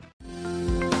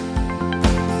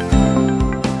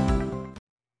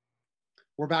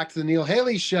 We're back to the Neil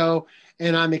Haley Show,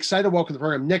 and I'm excited to welcome to the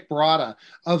program Nick Barada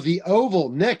of The Oval.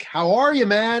 Nick, how are you,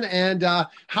 man? And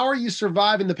how are you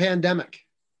surviving the pandemic?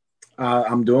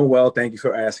 I'm doing well. Thank you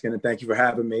for asking, and thank you for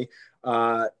having me.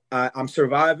 I'm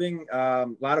surviving. A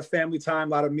lot of family time,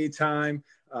 a lot of me time.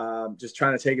 Just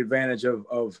trying to take advantage of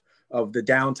the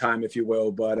downtime, if you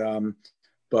will. But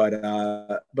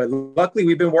luckily,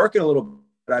 we've been working a little bit.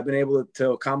 I've been able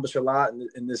to accomplish a lot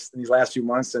in these last few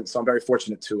months, and so I'm very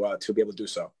fortunate to be able to do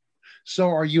so. So,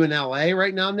 are you in LA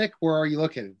right now, Nick? Where are you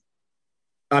located?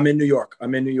 I'm in New York. I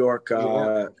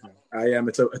am.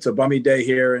 It's a bummy day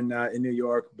here in New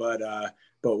York, but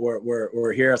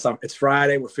we're here. It's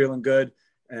Friday. We're feeling good,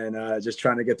 and just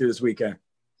trying to get through this weekend.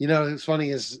 You know, it's funny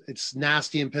is it's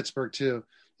nasty in Pittsburgh too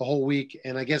the whole week,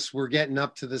 and I guess we're getting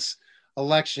up to this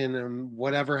election, and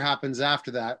whatever happens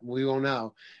after that, we will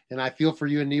know. And I feel for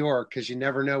you in New York because you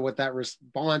never know what that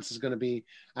response is going to be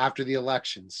after the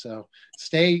election. So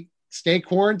stay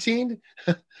quarantined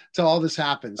till all this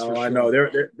happens. Oh, sure. I know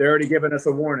they're already giving us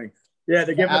a warning. Yeah,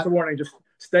 they're giving us a warning. Just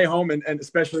stay home, and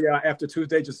especially after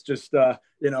Tuesday, just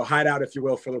hide out, if you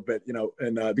will, for a little bit,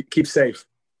 and keep safe.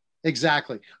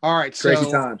 Exactly. All right.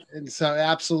 Crazy time. So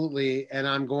absolutely. And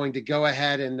I'm going to go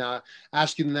ahead and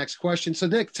ask you the next question. So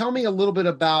Nick, tell me a little bit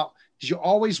about, did you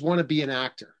always want to be an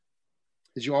actor?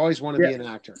 Did you always want to be an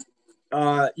actor?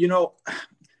 Not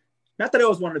that I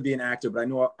always wanted to be an actor, but I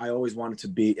know I always wanted to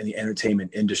be in the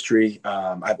entertainment industry.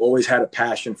 I've always had a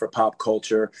passion for pop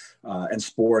culture and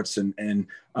sports. And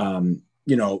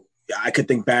I could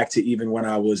think back to even when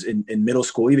I was in middle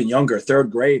school, even younger, third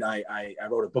grade, I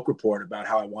wrote a book report about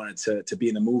how I wanted to be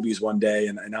in the movies one day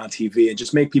and on TV and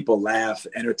just make people laugh,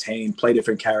 entertain, play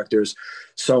different characters.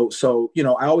 So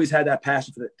I always had that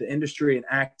passion for the industry and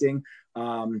acting.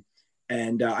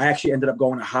 And I actually ended up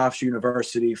going to Hofstra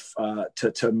University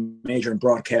to major in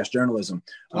broadcast journalism.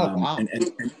 Oh, wow.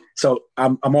 And so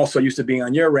I'm also used to being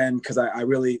on your end because I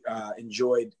really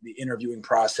enjoyed the interviewing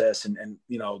process and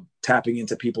tapping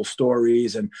into people's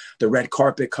stories and the red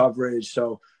carpet coverage.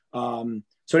 So to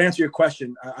answer your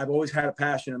question, I've always had a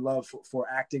passion and love for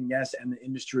acting, yes, and the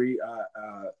industry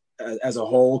as a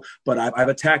whole. But I've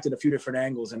attacked it a few different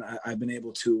angles, and I've been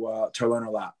able to learn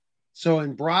a lot. So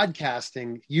in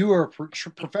broadcasting, you are a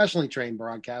professionally trained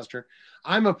broadcaster.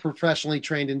 I'm a professionally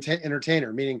trained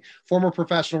entertainer, meaning former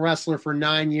professional wrestler for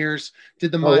 9 years,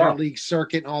 did the minor league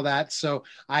circuit and all that. So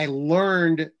I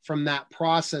learned from that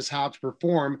process how to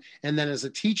perform. And then as a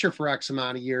teacher for X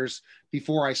amount of years,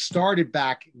 before I started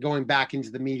going back into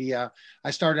the media,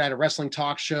 I started at a wrestling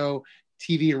talk show,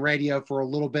 TV and radio for a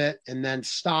little bit, and then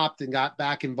stopped and got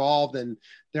back involved. And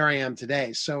there I am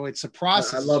today. So it's a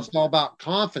process. It's all about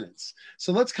confidence.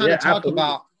 So let's kind of talk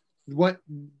about what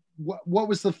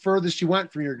was the furthest you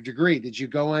went from your degree? Did you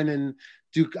go in and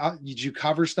did you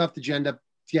cover stuff? Did you end up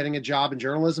getting a job in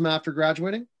journalism after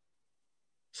graduating?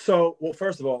 So, well,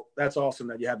 first of all, that's awesome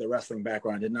that you have the wrestling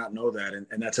background. I did not know that, and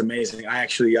that's amazing. I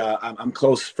actually, I'm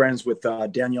close friends with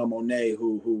Danielle Monet,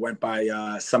 who went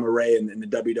by Summer Rae in the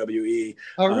WWE.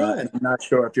 Oh, really? And I'm not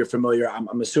sure if you're familiar.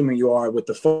 I'm assuming you are with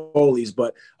the Foleys,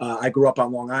 but I grew up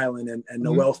on Long Island, and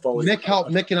Noelle Foley. Mick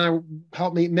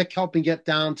helped me get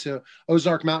down to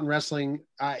Ozark Mountain Wrestling.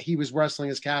 He was wrestling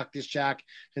as Cactus Jack,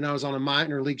 and I was on a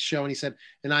minor league show, and he said,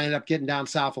 and I ended up getting down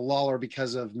south of Lawler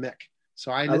because of Mick.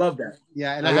 So I love that.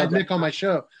 Yeah, and I had Mick on my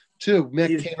show too. Mick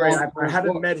He's came great. on I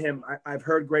haven't met him. I've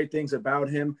heard great things about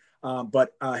him.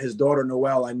 But his daughter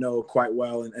Noelle I know quite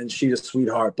well, and she's a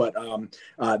sweetheart. But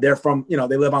they're from, they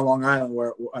live on Long Island,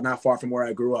 where not far from where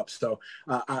I grew up. So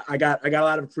I got a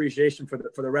lot of appreciation for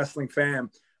the wrestling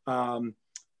fam.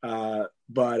 But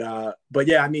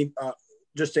yeah, I mean,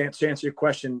 just to answer your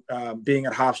question, being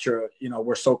at Hofstra,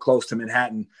 we're so close to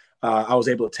Manhattan. I was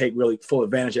able to take really full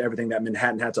advantage of everything that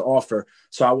Manhattan had to offer.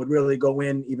 So I would really go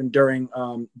in even during,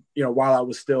 while I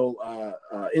was still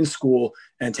in school,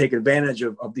 and take advantage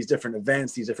of these different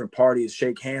events, these different parties,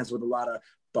 shake hands with a lot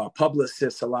of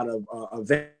publicists, a lot of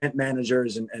event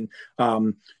managers. And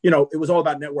it was all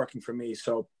about networking for me.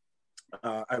 So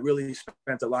I really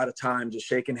spent a lot of time just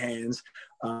shaking hands.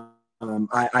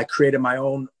 I created my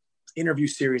own interview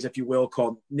series, if you will,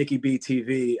 called Nikki B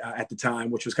TV at the time,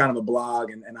 which was kind of a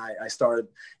blog. And I started,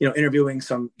 interviewing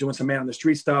doing some man on the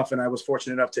street stuff. And I was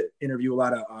fortunate enough to interview a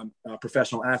lot of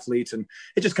professional athletes. And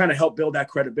it just kind of helped build that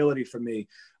credibility for me,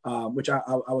 which I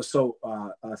was so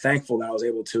thankful that I was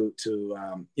able to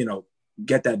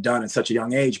get that done at such a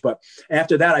young age. But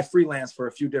after that, I freelanced for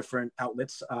a few different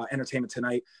outlets, Entertainment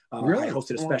Tonight. Really? I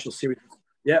hosted a special series.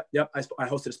 Yep. I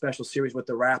hosted a special series with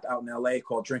The Wrap out in LA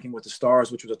called Drinking with the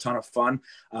Stars, which was a ton of fun.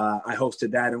 I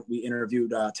hosted that, and we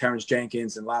interviewed Terrence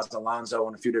Jenkins and Laz Alonso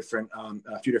and a few different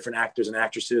actors and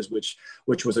actresses, which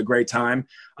was a great time.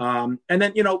 And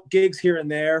then, gigs here and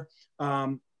there.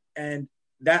 And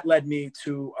that led me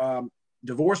to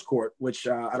divorce court, which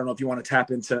I don't know if you want to tap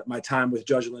into my time with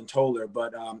Judge Lynn Toler,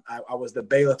 but I was the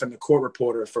bailiff and the court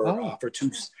reporter for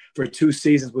two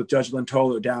seasons with Judge Lynn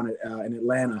Toler down in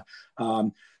Atlanta.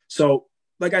 So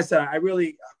like I said,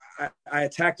 I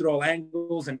attacked at all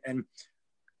angles, and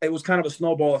it was kind of a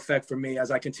snowball effect for me as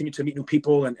I continued to meet new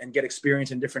people and get experience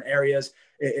in different areas.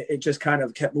 It just kind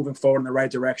of kept moving forward in the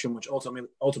right direction, which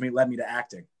ultimately led me to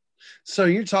acting. So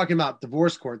you're talking about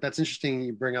divorce court. That's interesting.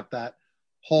 You bring up that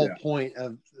whole point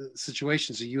of the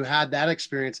situation. So you had that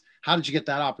experience. How did you get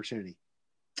that opportunity?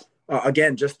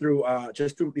 Again, just through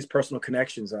these personal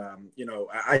connections.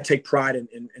 I take pride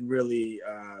in really,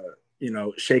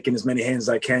 shaking as many hands as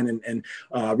I can. And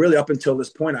really up until this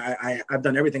point, I've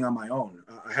done everything on my own.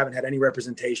 I haven't had any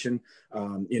representation.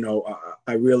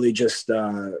 I really just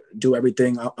do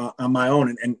everything on my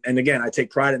own. And again, I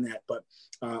take pride in that. But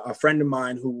a friend of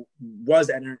mine who was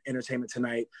at Entertainment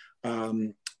Tonight,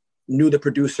 knew the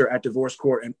producer at Divorce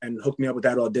Court and hooked me up with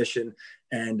that audition.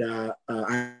 And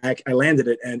I landed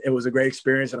it, and it was a great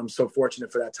experience. And I'm so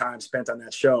fortunate for that time spent on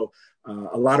that show.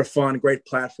 A lot of fun, great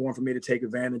platform for me to take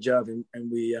advantage of.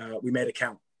 And we made it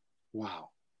count. Wow.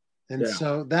 And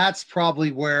so that's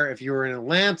probably where, if you were in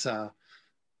Atlanta,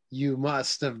 you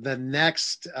must have the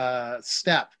next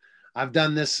step. I've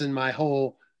done this in my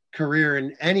whole career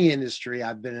in any industry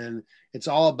I've been in. It's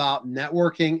all about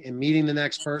networking and meeting the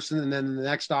next person, and then the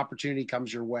next opportunity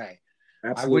comes your way.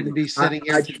 Absolutely. I wouldn't be sitting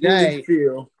here today.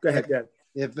 Go ahead.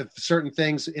 If certain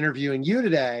things interviewing you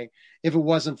today, if it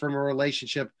wasn't from a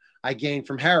relationship I gained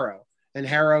from Harrow, and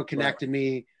Harrow connected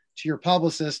me to your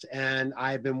publicist, and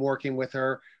I've been working with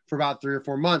her for about 3 or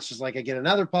 4 months. Just like I get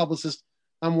another publicist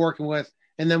I'm working with,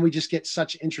 and then we just get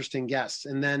such interesting guests,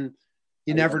 and then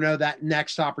you never know that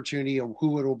next opportunity or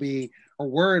who it'll be or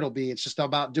where it'll be. It's just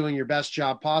about doing your best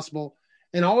job possible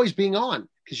and always being on,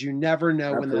 because you never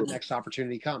know when that next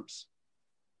opportunity comes.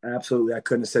 Absolutely. I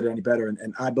couldn't have said it any better.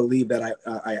 And I believe that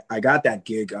I got that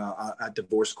gig at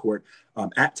Divorce Court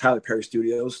at Tyler Perry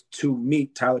Studios to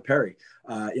meet Tyler Perry.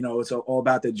 It's all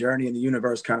about the journey, and the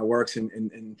universe kind of works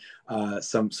in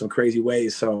some crazy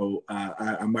ways. So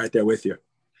I'm right there with you.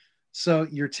 So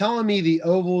you're telling me the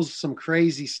Oval's some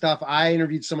crazy stuff. I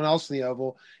interviewed someone else in the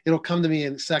Oval. It'll come to me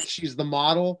in a sec. She's the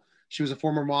model. She was a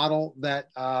former model that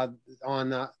on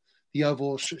the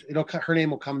Oval. Her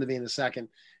name will come to me in a second,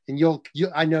 and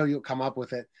I know you'll come up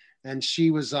with it. And she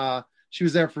was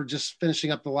there for just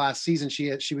finishing up the last season.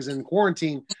 She was in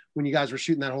quarantine when you guys were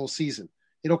shooting that whole season.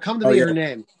 It'll come to me her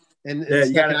name, and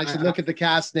I should look at the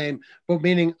cast name. But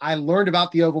meaning I learned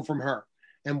about the Oval from her.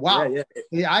 And wow,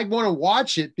 I want to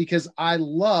watch it because I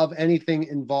love anything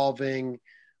involving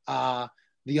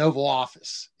the Oval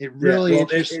Office. It really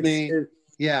interests me.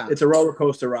 It's a roller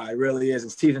coaster ride. It really is.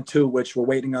 And season 2, which we're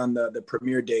waiting on the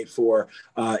premiere date for,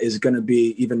 is going to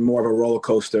be even more of a roller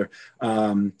coaster.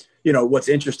 What's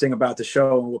interesting about the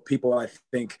show and what people I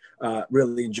think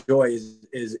really enjoy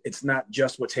is it's not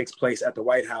just what takes place at the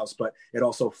White House, but it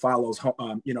also follows,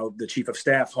 the chief of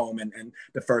staff home and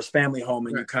the first family home.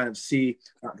 And you kind of see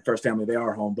not the first family, they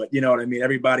are home, but you know what I mean?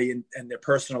 Everybody and their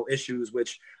personal issues,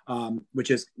 which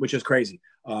is crazy.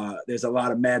 There's a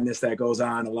lot of madness that goes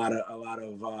on, a lot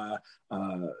of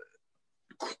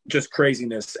just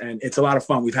craziness, and it's a lot of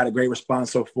fun. We've had a great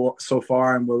response so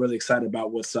far, and we're really excited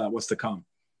about what's to come.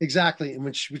 Exactly. And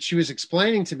when she was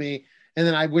explaining to me, and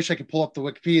then I wish I could pull up the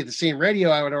Wikipedia, the same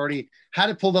radio, I would already had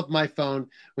it pulled up my phone.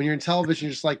 When you're in television,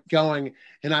 you're just like going,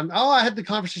 and I had the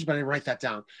conversation, but I didn't write that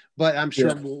down. But I'm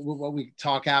sure when we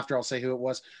talk after, I'll say who it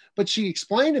was. But she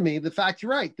explained to me the fact,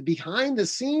 you're right, the behind the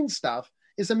scenes stuff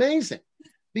is amazing,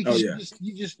 because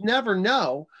you just never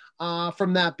know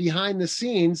from that behind the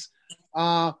scenes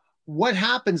what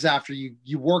happens after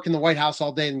you work in the White House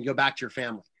all day and you go back to your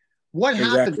family. What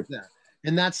happens there?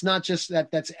 And that's not just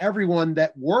that, that's everyone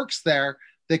that works there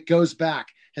that goes back.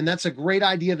 And that's a great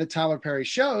idea that Tyler Perry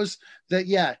shows, that,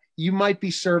 yeah, you might be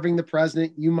serving the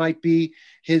president, you might be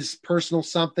his personal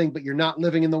something, but you're not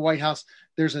living in the White House.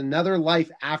 There's another life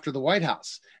after the White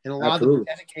House. And a lot of them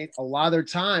dedicate a lot of their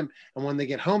time. And when they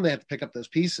get home, they have to pick up those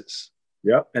pieces.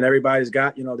 Yep. And everybody's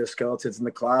got, their skeletons in the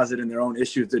closet and their own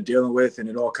issues they're dealing with. And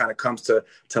it all kind of comes to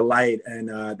light. And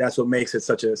that's what makes it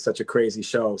such a crazy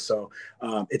show. So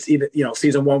it's even,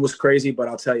 season 1 was crazy, but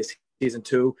I'll tell you, season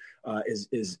 2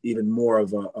 is even more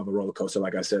of a roller coaster,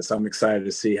 like I said. So I'm excited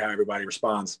to see how everybody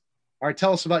responds. All right.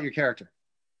 Tell us about your character.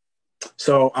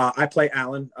 So I play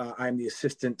Alan. I'm the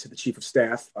assistant to the chief of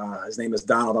staff. His name is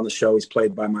Donald on the show. He's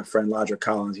played by my friend Lodger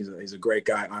Collins. He's a great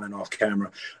guy on and off camera.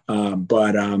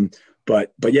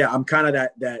 But yeah, I'm kind of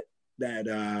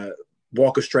that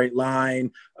walk a straight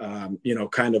line,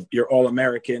 kind of your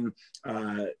all-American,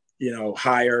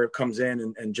 hire comes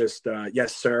in and just,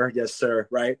 yes, sir.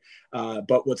 Right.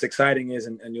 But what's exciting is,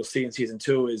 and you'll see in season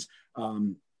 2 is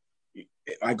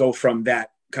I go from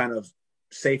that kind of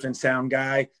safe and sound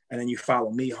guy, and then you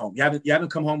follow me home. You haven't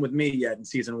come home with me yet in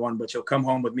season 1, but you'll come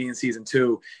home with me in season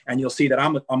 2, and you'll see that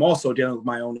I'm also dealing with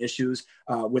my own issues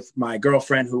with my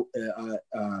girlfriend, who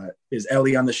is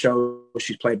Ellie on the show.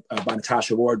 She's played by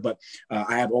Natasha Ward, but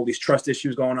I have all these trust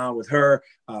issues going on with her.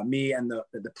 Me and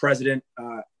the president,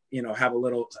 have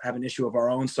an issue of our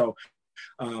own. So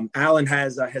Alan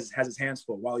has his hands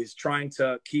full. While he's trying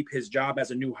to keep his job as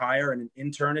a new hire and an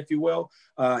intern, if you will,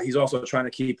 he's also trying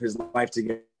to keep his life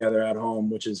together at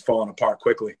home, which is falling apart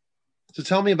quickly. So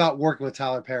tell me about working with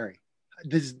Tyler Perry.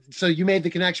 So you made the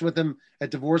connection with him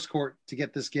at Divorce Court to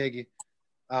get this gig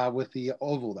with the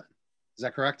Oval then. Is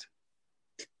that correct?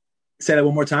 Say that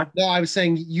one more time. No, I was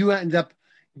saying you ended up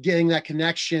getting that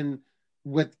connection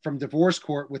from Divorce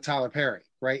Court with Tyler Perry,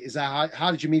 right? Is that how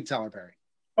did you meet Tyler Perry?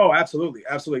 Oh, absolutely.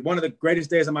 Absolutely. One of the greatest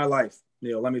days of my life,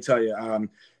 Neil, let me tell you.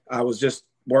 I was just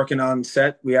working on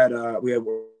set. We're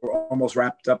almost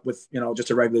wrapped up with,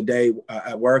 just a regular day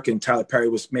at work, and Tyler Perry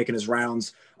was making his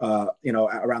rounds,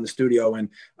 around the studio, and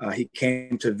he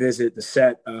came to visit the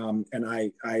set, and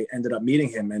I ended up meeting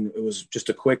him, and it was just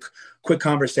a quick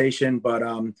conversation. But,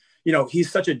 he's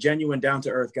such a genuine,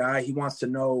 down-to-earth guy. He wants to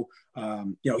know,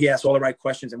 he asks all the right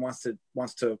questions and wants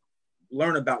to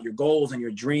learn about your goals and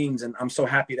your dreams. And I'm so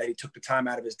happy that he took the time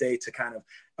out of his day to kind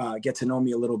of get to know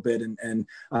me a little bit. And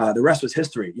the rest was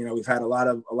history. We've had a lot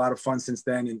of fun since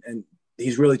then, and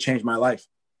he's really changed my life.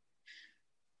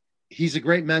 He's a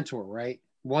great mentor, right?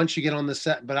 Once you get on the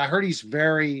set, but I heard he's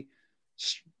very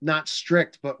not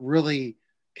strict, but really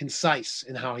concise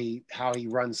in how he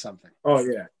runs something. Oh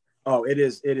yeah. Oh, it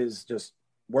is just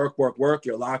work.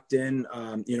 You're locked in.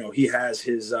 He has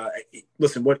his,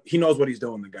 he knows what he's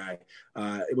doing, the guy,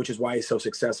 which is why he's so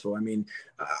successful. I mean,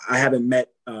 I haven't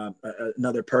met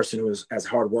another person who is as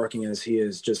hardworking as he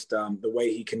is. Just the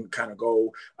way he can kind of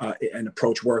go and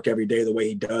approach work every day, the way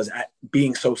he does, at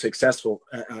being so successful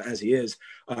as he is,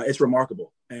 it's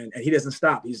remarkable. And he doesn't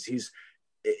stop. He's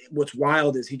what's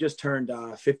wild is he just turned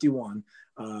 51,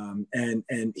 and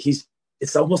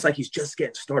it's almost like he's just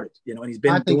getting started, and he's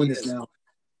been doing this now.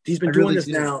 He's been doing this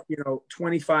now,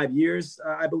 25 years,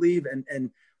 I believe. And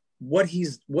what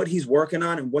he's working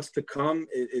on and what's to come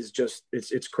is just,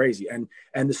 it's crazy.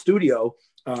 And the studio,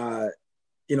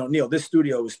 Neil, this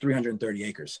studio is 330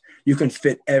 acres. You can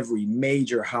fit every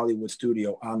major Hollywood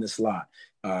studio on this lot.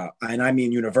 And I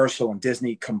mean, Universal and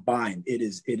Disney combined, it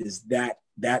is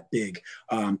that big.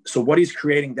 So what he's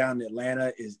creating down in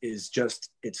Atlanta is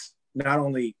just, it's not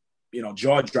only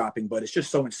jaw dropping, but it's just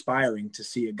so inspiring to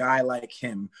see a guy like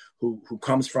him who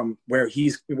comes from where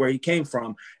he came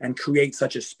from and create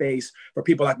such a space for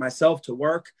people like myself to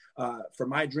work, for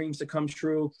my dreams to come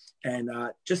true. And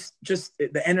just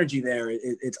the energy there,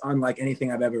 it's unlike anything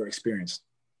I've ever experienced.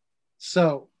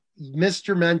 So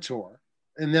Mr. Mentor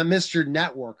and then Mr.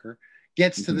 Networker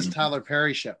gets to this Tyler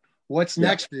Perry show. What's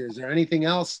next for you? Is there anything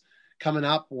else coming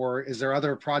up, or is there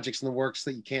other projects in the works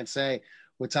that you can't say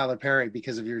with Tyler Perry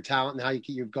because of your talent and how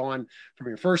you've gone from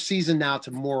your first season now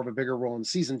to more of a bigger role in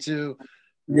season 2?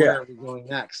 Where are we going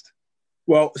next?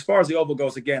 Well, as far as the Oval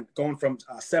goes, again, going from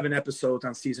 7 episodes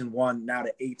on season 1 now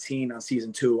to 18 on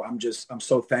season 2, I'm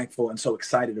so thankful and so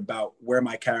excited about where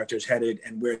my character is headed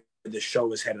and where the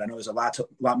show is headed. I know there's a lot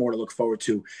more to look forward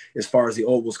to as far as the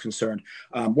Oval is concerned.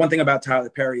 One thing about Tyler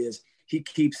Perry is he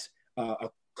keeps a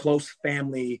close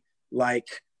family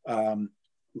like. He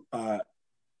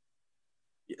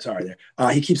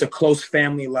keeps a close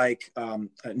family like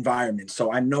environment.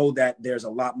 So I know that there's a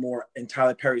lot more in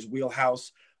Tyler Perry's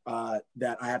wheelhouse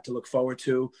that I have to look forward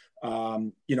to.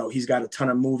 He's got a ton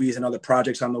of movies and other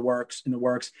projects in the works.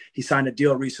 He signed a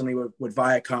deal recently with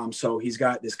Viacom. So he's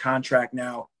got this contract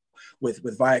now with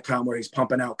Viacom where he's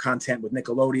pumping out content with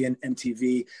Nickelodeon,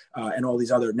 MTV, and all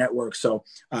these other networks. So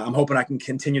I'm hoping I can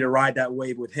continue to ride that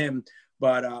wave with him.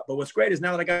 But what's great is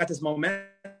now that I got this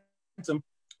momentum,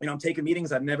 I'm taking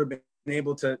meetings I've never been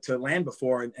able to land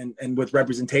before, and with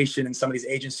representation and some of these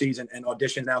agencies and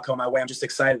auditions now come my way. I'm just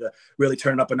excited to really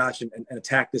turn it up a notch and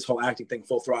attack this whole acting thing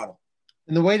full throttle.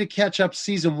 And the way to catch up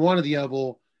season 1 of the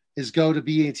Oval is go to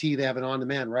BET. They have it on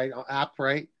demand, right? App,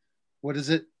 right? What is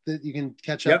it that you can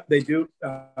catch up? Yep, they do.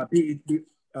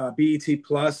 BET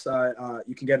Plus.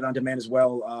 You can get it on demand as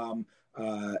well.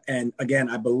 And again,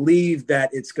 I believe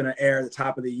that it's going to air at the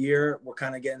top of the year. We're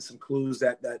kind of getting some clues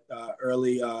that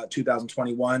early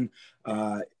 2021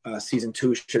 season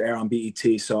 2 should air on BET.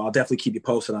 So I'll definitely keep you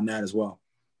posted on that as well.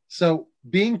 So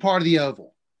being part of the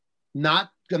Oval, I'm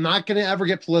not going to ever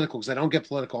get political because I don't get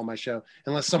political on my show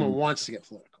unless someone wants to get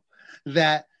political.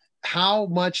 That how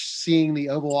much seeing the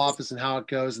Oval Office and how it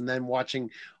goes, and then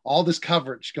watching all this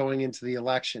coverage going into the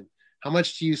election. How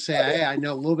much do you say, hey, I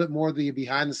know a little bit more of the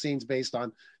behind the scenes based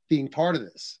on being part of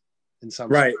this in some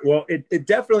right. Well, it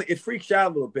definitely freaks you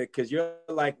out a little bit because you're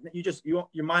like,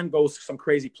 your mind goes some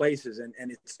crazy places,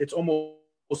 and it's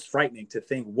almost frightening to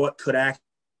think what could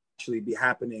actually be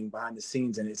happening behind the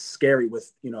scenes. And it's scary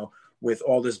with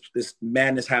all this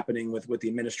madness happening with the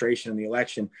administration and the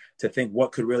election, to think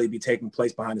what could really be taking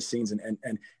place behind the scenes. And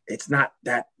it's not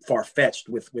that far fetched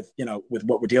with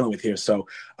what we're dealing with here. So,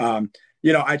 I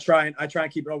try and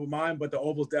keep an open mind, but the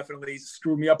Ovals definitely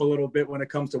screw me up a little bit when it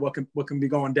comes to what can be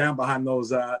going down behind those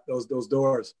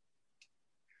doors.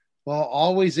 Well,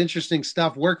 always interesting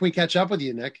stuff. Where can we catch up with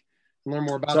you, Nick, and learn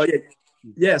more about you?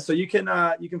 Yeah, so you can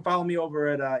follow me over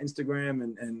at Instagram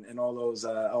and all those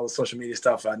all the social media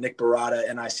stuff. Nick Barrotta,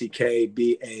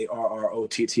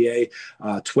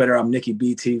 NickBarrotta. Twitter, I'm Nicky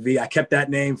BTV. I kept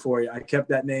that name for you. I kept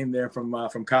that name there from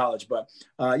college. But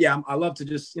I love to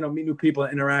just meet new people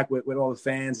and interact with all the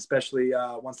fans, especially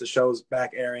once the show's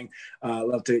back airing. I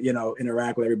love to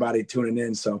interact with everybody tuning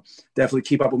in. So definitely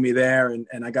keep up with me there.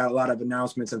 And I got a lot of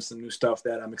announcements and some new stuff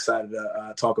that I'm excited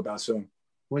to talk about soon.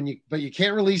 But you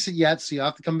can't release it yet, so you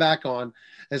have to come back on,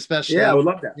 especially. Yeah, I would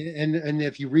love that. And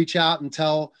if you reach out and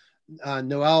tell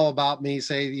Noel about me,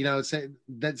 say, hey,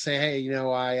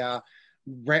 I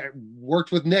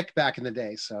worked with Nick back in the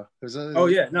day. So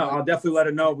I'll definitely let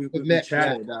her know. We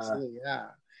chatted. Yeah.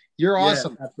 You're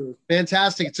awesome. Yeah,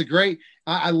 fantastic. It's a great,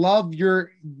 I love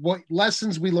what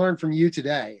lessons we learned from you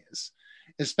today is,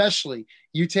 especially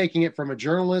you taking it from a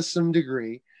journalism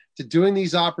degree to doing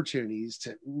these opportunities,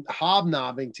 to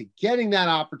hobnobbing, to getting that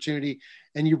opportunity,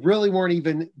 and you really weren't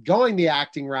even going the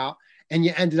acting route, and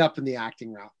you ended up in the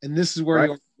acting route. And this is where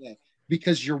you are today,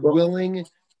 because you're willing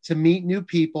to meet new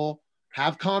people,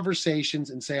 have conversations,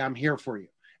 and say, I'm here for you.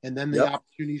 And then the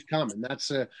opportunities come. And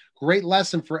that's a great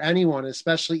lesson for anyone,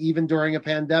 especially even during a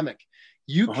pandemic.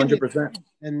 You can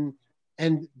 100%.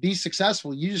 and be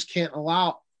successful. You just can't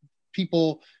allow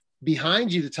people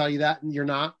behind you to tell you that and you're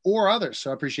not, or others. So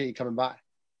I appreciate you coming by.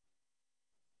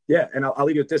 Yeah. And I'll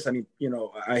leave you with this. I mean,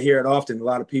 I hear it often. A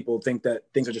lot of people think that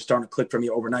things are just starting to click for me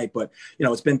overnight, but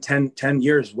it's been 10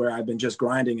 years where I've been just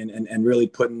grinding and really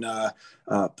putting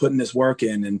this work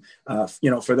in. And,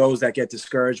 for those that get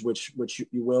discouraged, which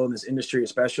you will in this industry,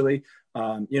 especially,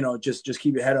 just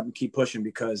keep your head up and keep pushing,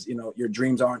 because, your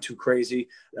dreams aren't too crazy.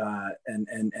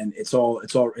 And it's all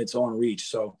in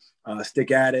reach. So stick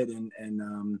at it and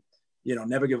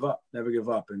never give up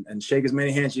and shake as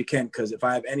many hands as you can. Cause if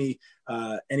I have any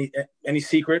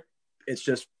secret, it's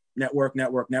just network.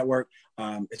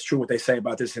 It's true what they say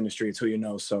about this industry. It's who you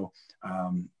know. So,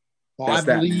 I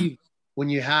believe when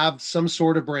you have some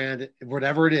sort of brand,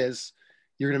 whatever it is,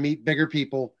 you're going to meet bigger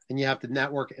people and you have to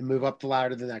network and move up the ladder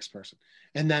to the next person.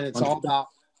 And then it's 100%. All about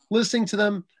listening to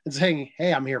them and saying,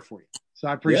 hey, I'm here for you. So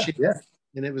I appreciate it.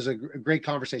 And it was a great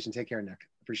conversation. Take care, Nick.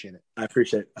 Appreciate it. I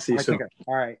appreciate it. I'll see you soon.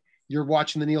 All right. You're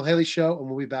watching The Neil Haley Show, and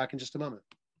we'll be back in just a moment.